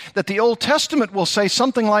interesting that the Old Testament will say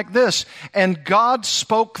something like this, and God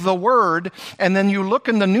spoke the word, and then you look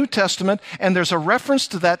in the New Testament, and there's a reference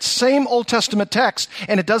to that same Old Testament text,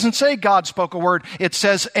 and it doesn't say God spoke a word, it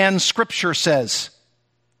says, and Scripture says.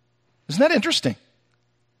 Isn't that interesting?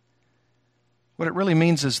 What it really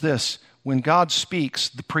means is this: when God speaks,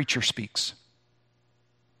 the preacher speaks.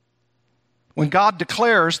 When God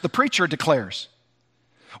declares, the preacher declares.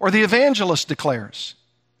 Or the evangelist declares.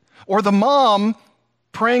 Or the mom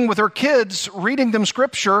praying with her kids, reading them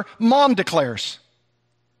Scripture, mom declares.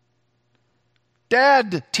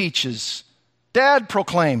 Dad teaches. Dad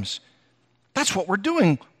proclaims. That's what we're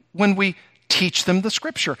doing when we teach them the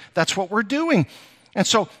Scripture. That's what we're doing. And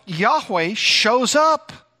so Yahweh shows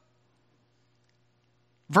up.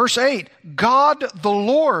 Verse 8, God the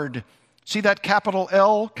Lord See that capital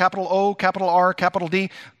L, capital O, capital R, capital D?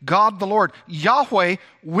 God the Lord, Yahweh,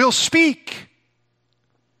 will speak.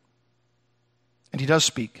 And He does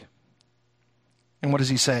speak. And what does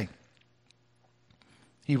He say?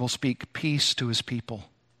 He will speak peace to His people,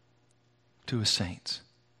 to His saints.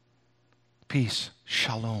 Peace,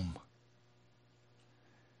 shalom.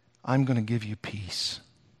 I'm going to give you peace.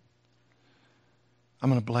 I'm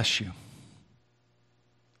going to bless you.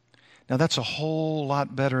 Now that's a whole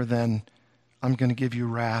lot better than I'm going to give you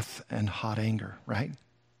wrath and hot anger, right?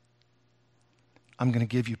 I'm going to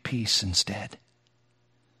give you peace instead.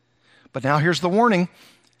 But now here's the warning.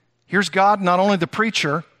 Here's God, not only the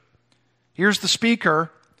preacher, here's the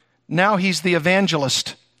speaker, now He's the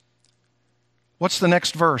evangelist. What's the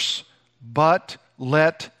next verse? But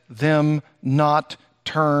let them not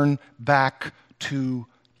turn back to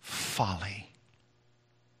folly.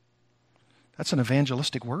 That's an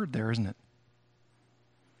evangelistic word there, isn't it?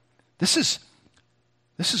 This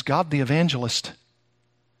is God the evangelist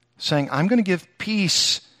saying, I'm going to give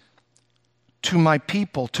peace to my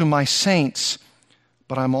people, to my saints,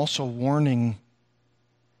 but I'm also warning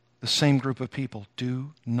the same group of people,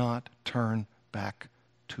 do not turn back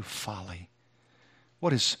to folly.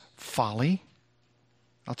 What is folly?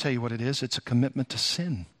 I'll tell you what it is. It's a commitment to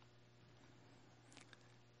sin.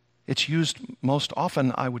 It's used most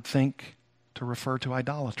often, I would think, to refer to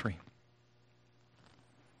idolatry.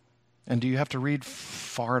 And do you have to read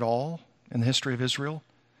far at all in the history of Israel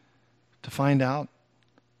to find out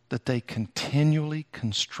that they continually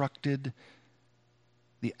constructed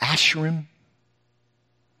the Asherim,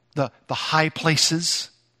 the high places,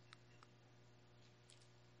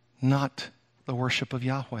 not the worship of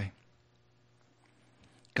Yahweh?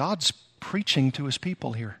 God's preaching to His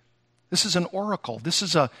people here. This is an oracle. This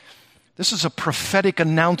is a prophetic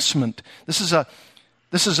announcement. This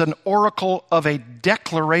is an oracle of a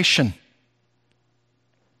declaration.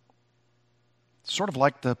 Sort of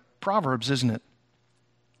like the Proverbs, isn't it?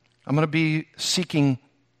 I'm going to be seeking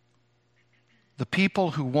the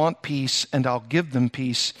people who want peace, and I'll give them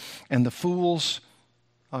peace, and the fools,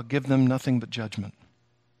 I'll give them nothing but judgment.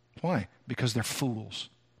 Why? Because they're fools.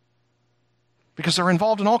 Because they're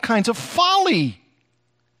involved in all kinds of folly.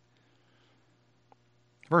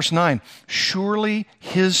 Verse 9, surely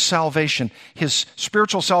His salvation, His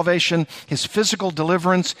spiritual salvation, His physical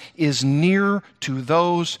deliverance is near to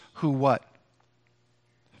those who what?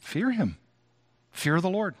 Fear Him. Fear the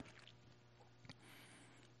Lord.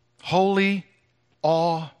 Holy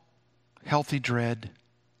awe, healthy dread.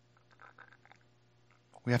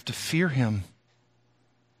 We have to fear Him.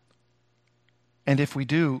 And if we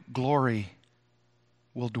do, glory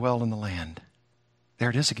will dwell in the land. There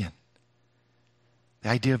it is again. The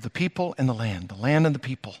idea of the people and the land and the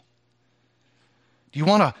people. Do you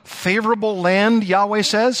want a favorable land, Yahweh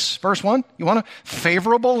says? Verse 1, you want a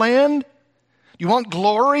favorable land? You want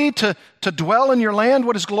glory to dwell in your land?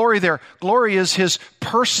 What is glory there? Glory is His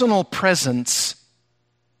personal presence.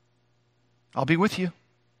 I'll be with you.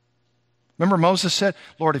 Remember Moses said,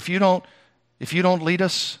 Lord, if you don't lead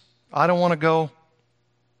us, I don't want to go.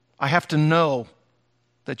 I have to know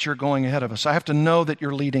that you're going ahead of us. I have to know that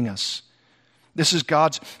you're leading us. This is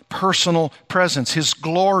God's personal presence, His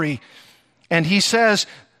glory. And He says,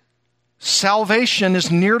 salvation is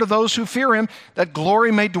near to those who fear Him, that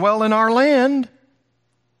glory may dwell in our land.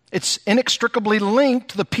 It's inextricably linked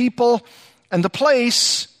to the people and the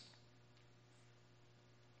place.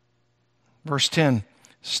 Verse 10,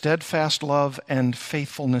 steadfast love and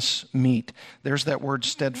faithfulness meet. There's that word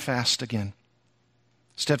steadfast again.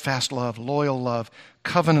 Steadfast love, loyal love,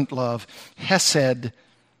 covenant love, hesed,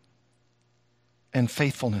 and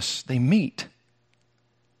faithfulness. They meet.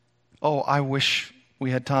 Oh, I wish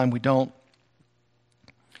we had time. We don't.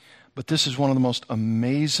 But this is one of the most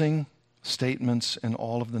amazing statements in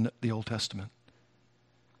all of the Old Testament.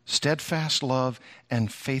 Steadfast love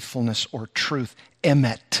and faithfulness, or truth.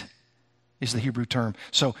 Emet is the Hebrew term.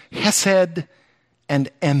 So hesed and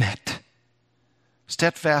emet.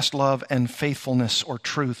 Steadfast love and faithfulness, or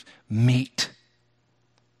truth, meet.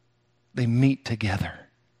 They meet together.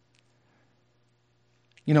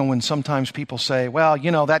 You know, when sometimes people say, well,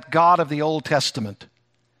 you know, that God of the Old Testament,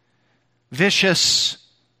 vicious,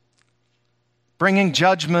 bringing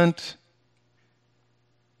judgment,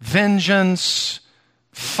 vengeance,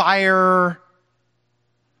 fire.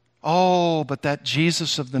 Oh, but that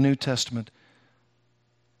Jesus of the New Testament,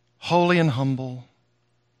 holy and humble,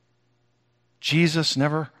 Jesus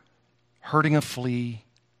never hurting a flea.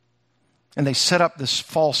 And they set up this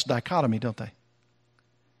false dichotomy, don't they?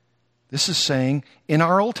 This is saying, in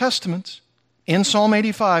our Old Testaments, in Psalm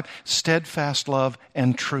 85, steadfast love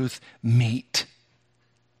and truth meet.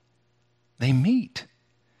 They meet.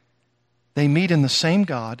 They meet in the same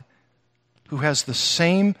God who has the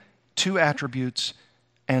same two attributes,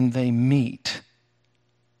 and they meet.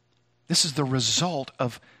 This is the result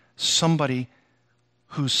of somebody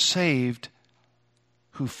who's saved,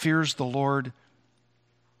 who fears the Lord,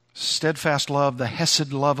 steadfast love, the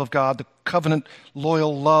hesed love of God, the covenant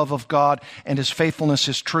loyal love of God, and His faithfulness,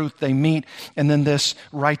 His truth. They meet, and then this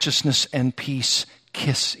righteousness and peace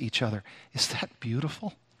kiss each other. Is that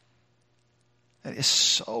beautiful? That is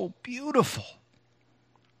so beautiful.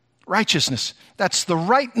 Righteousness, that's the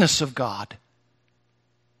rightness of God.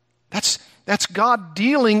 That's God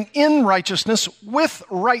dealing in righteousness with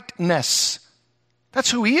rightness. That's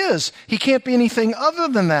who He is. He can't be anything other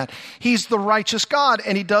than that. He's the righteous God,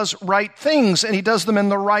 and He does right things, and He does them in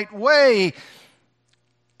the right way.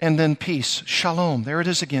 And then peace, shalom, there it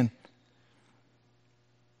is again.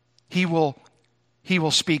 He will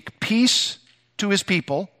speak peace to His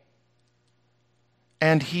people,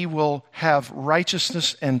 and He will have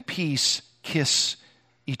righteousness and peace kiss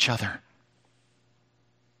each other.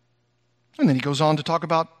 And then He goes on to talk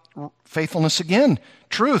about faithfulness again.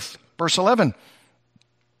 Truth, verse 11.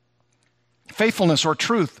 Faithfulness or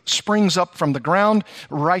truth springs up from the ground.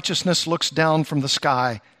 Righteousness looks down from the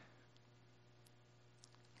sky.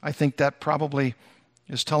 I think that probably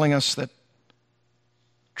is telling us that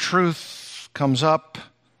truth comes up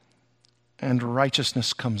and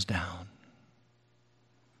righteousness comes down.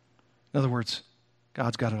 In other words,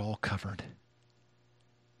 God's got it all covered.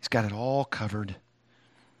 He's got it all covered.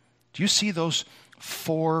 Do you see those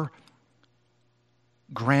 4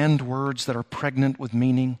 grand words that are pregnant with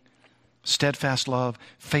meaning? Steadfast love,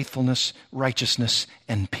 faithfulness, righteousness,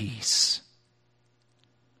 and peace.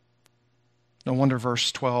 No wonder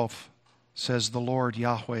verse 12 says, the Lord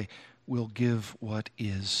Yahweh will give what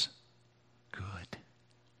is good.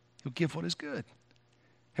 He'll give what is good.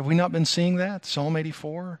 Have we not been seeing that? Psalm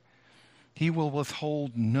 84. He will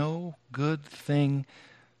withhold no good thing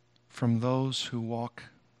from those who walk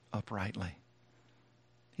uprightly.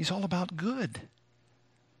 He's all about good.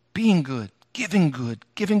 Being good, giving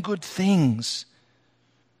good things.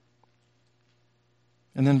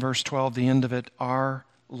 And then verse 12, the end of it, our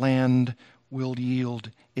land will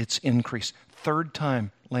yield its increase. 3rd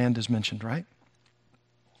time land is mentioned, right?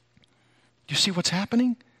 Do you see what's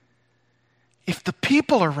happening? If the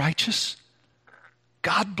people are righteous,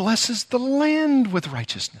 God blesses the land with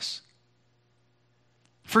righteousness.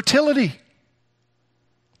 Fertility,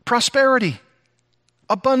 prosperity,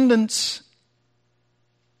 abundance.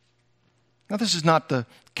 Now, this is not the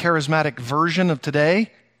charismatic version of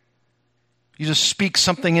today. You just speak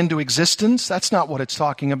something into existence. That's not what it's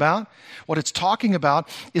talking about. What it's talking about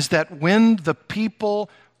is that when the people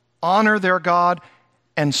honor their God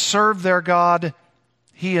and serve their God,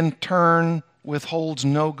 He in turn withholds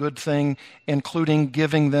no good thing, including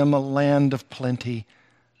giving them a land of plenty,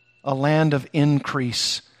 a land of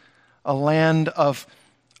increase, a land of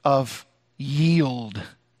yield.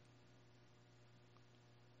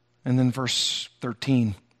 And then verse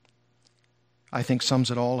 13, I think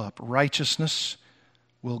sums it all up. Righteousness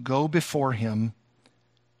will go before Him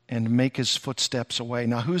and make His footsteps away.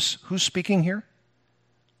 Now, who's speaking here?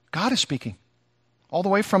 God is speaking. All the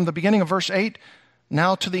way from the beginning of verse 8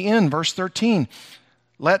 now to the end, verse 13.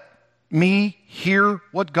 Let me hear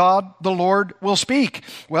what God the Lord will speak.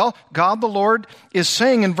 Well, God the Lord is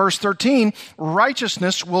saying in verse 13,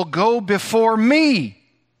 righteousness will go before me.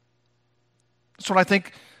 That's what I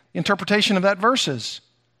think the interpretation of that verse is.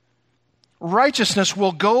 Righteousness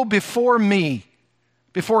will go before me,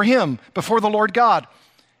 before Him, before the Lord God.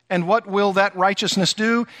 And what will that righteousness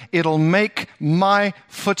do? It'll make my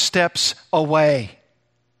footsteps away.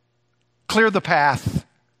 Clear the path.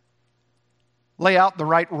 Lay out the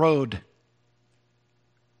right road.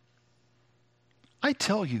 I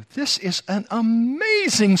tell you, this is an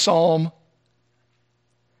amazing psalm.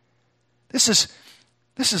 This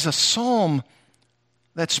is a psalm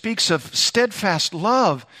that speaks of steadfast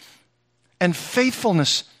love and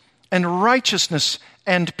faithfulness and righteousness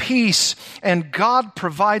and peace. And God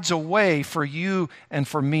provides a way for you and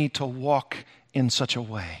for me to walk in such a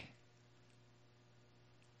way.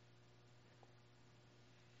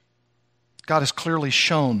 God has clearly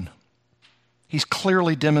shown, He's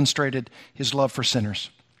clearly demonstrated His love for sinners.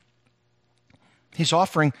 He's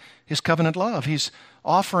offering His covenant love. He's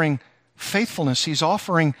offering faithfulness. He's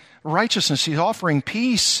offering righteousness. He's offering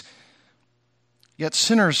peace. Yet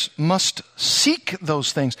sinners must seek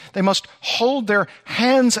those things. They must hold their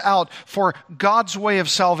hands out for God's way of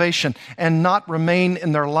salvation and not remain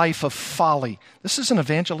in their life of folly. This is an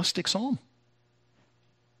evangelistic psalm.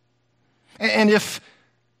 And if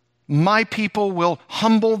my people will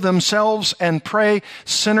humble themselves and pray,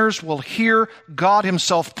 sinners will hear God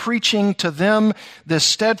himself preaching to them this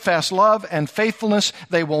steadfast love and faithfulness.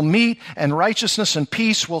 They will meet, and righteousness and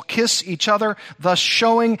peace will kiss each other, thus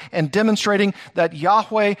showing and demonstrating that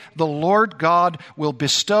Yahweh, the Lord God, will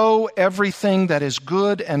bestow everything that is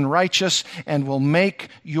good and righteous and will make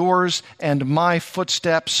yours and my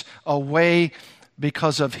footsteps a way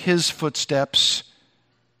because of his footsteps,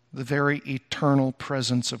 the very eternal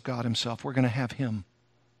presence of God himself. We're going to have him.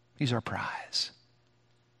 He's our prize.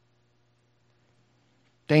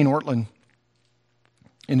 Dane Ortland,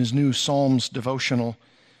 in his new Psalms devotional,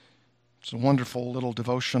 it's a wonderful little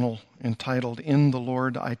devotional entitled, "In the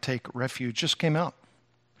Lord I Take Refuge," just came out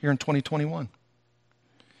here in 2021.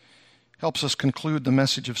 Helps us conclude the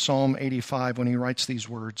message of Psalm 85 when he writes these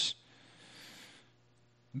words.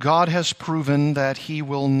 God has proven that he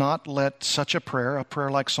will not let such a prayer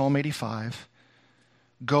like Psalm 85,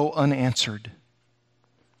 go unanswered.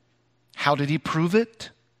 How did he prove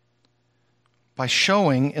it? By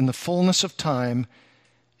showing in the fullness of time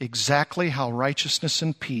exactly how righteousness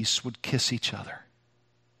and peace would kiss each other.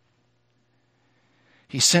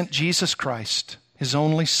 He sent Jesus Christ, his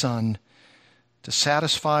only Son, to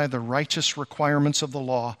satisfy the righteous requirements of the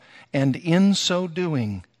law, and in so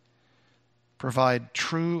doing, provide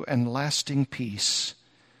true and lasting peace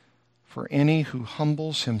for any who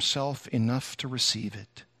humbles himself enough to receive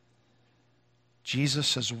it.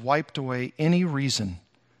 Jesus has wiped away any reason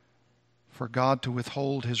for God to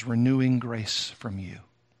withhold his renewing grace from you.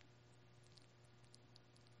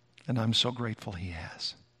 And I'm so grateful he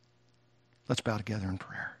has. Let's bow together in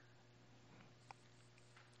prayer.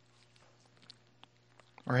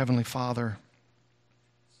 Our Heavenly Father,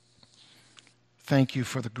 thank you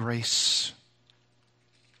for the grace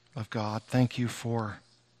of God. Thank you for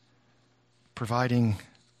providing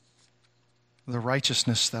the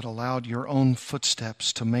righteousness that allowed your own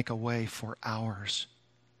footsteps to make a way for ours.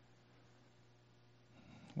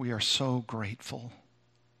 We are so grateful.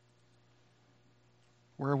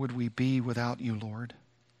 Where would we be without you, Lord?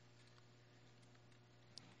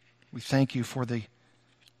 We thank you for the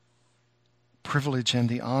privilege and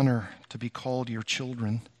the honor to be called your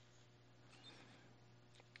children,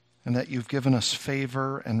 and that you've given us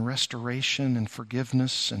favor and restoration and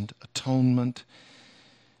forgiveness and atonement,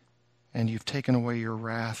 and you've taken away your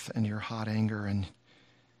wrath and your hot anger, and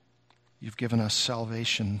you've given us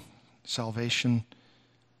salvation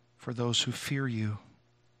for those who fear you.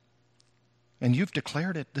 And you've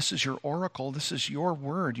declared it. This is your oracle. This is your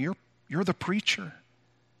word. You're the preacher.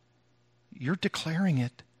 You're declaring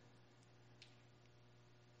it.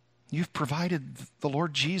 You've provided the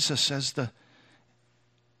Lord Jesus as the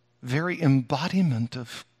very embodiment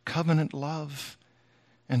of covenant love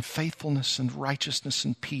and faithfulness and righteousness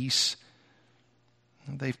and peace.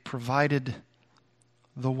 They've provided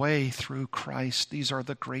the way through Christ. These are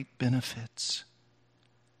the great benefits.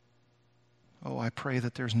 Oh, I pray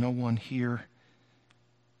that there's no one here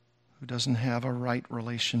who doesn't have a right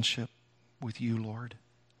relationship with you, Lord,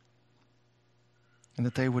 and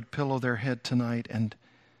that they would pillow their head tonight and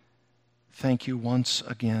thank you once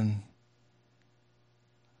again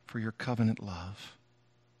for your covenant love.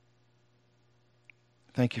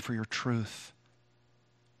 Thank you for your truth.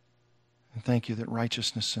 And thank you that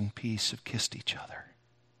righteousness and peace have kissed each other.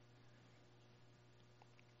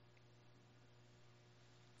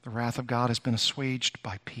 The wrath of God has been assuaged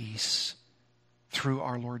by peace through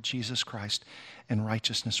our Lord Jesus Christ, and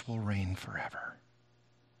righteousness will reign forever.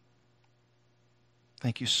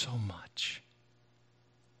 Thank you so much.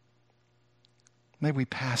 May we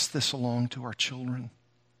pass this along to our children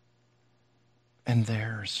and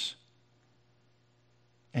theirs,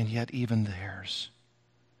 and yet even theirs.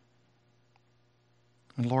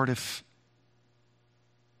 And Lord, if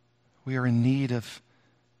we are in need of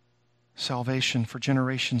salvation for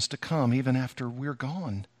generations to come, even after we're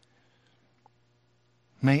gone,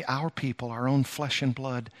 may our people, our own flesh and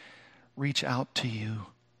blood, reach out to you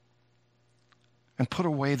and put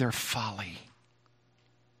away their folly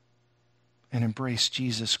and embrace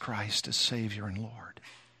Jesus Christ as Savior and Lord.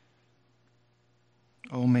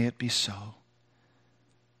 Oh, may it be so.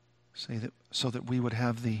 So that we would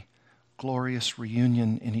have the glorious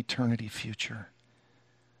reunion in eternity future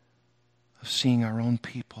of seeing our own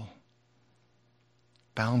people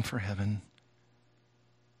bound for heaven,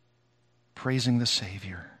 praising the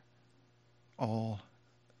Savior all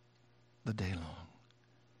the day long.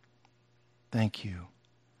 Thank you.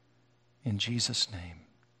 In Jesus' name,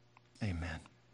 amen.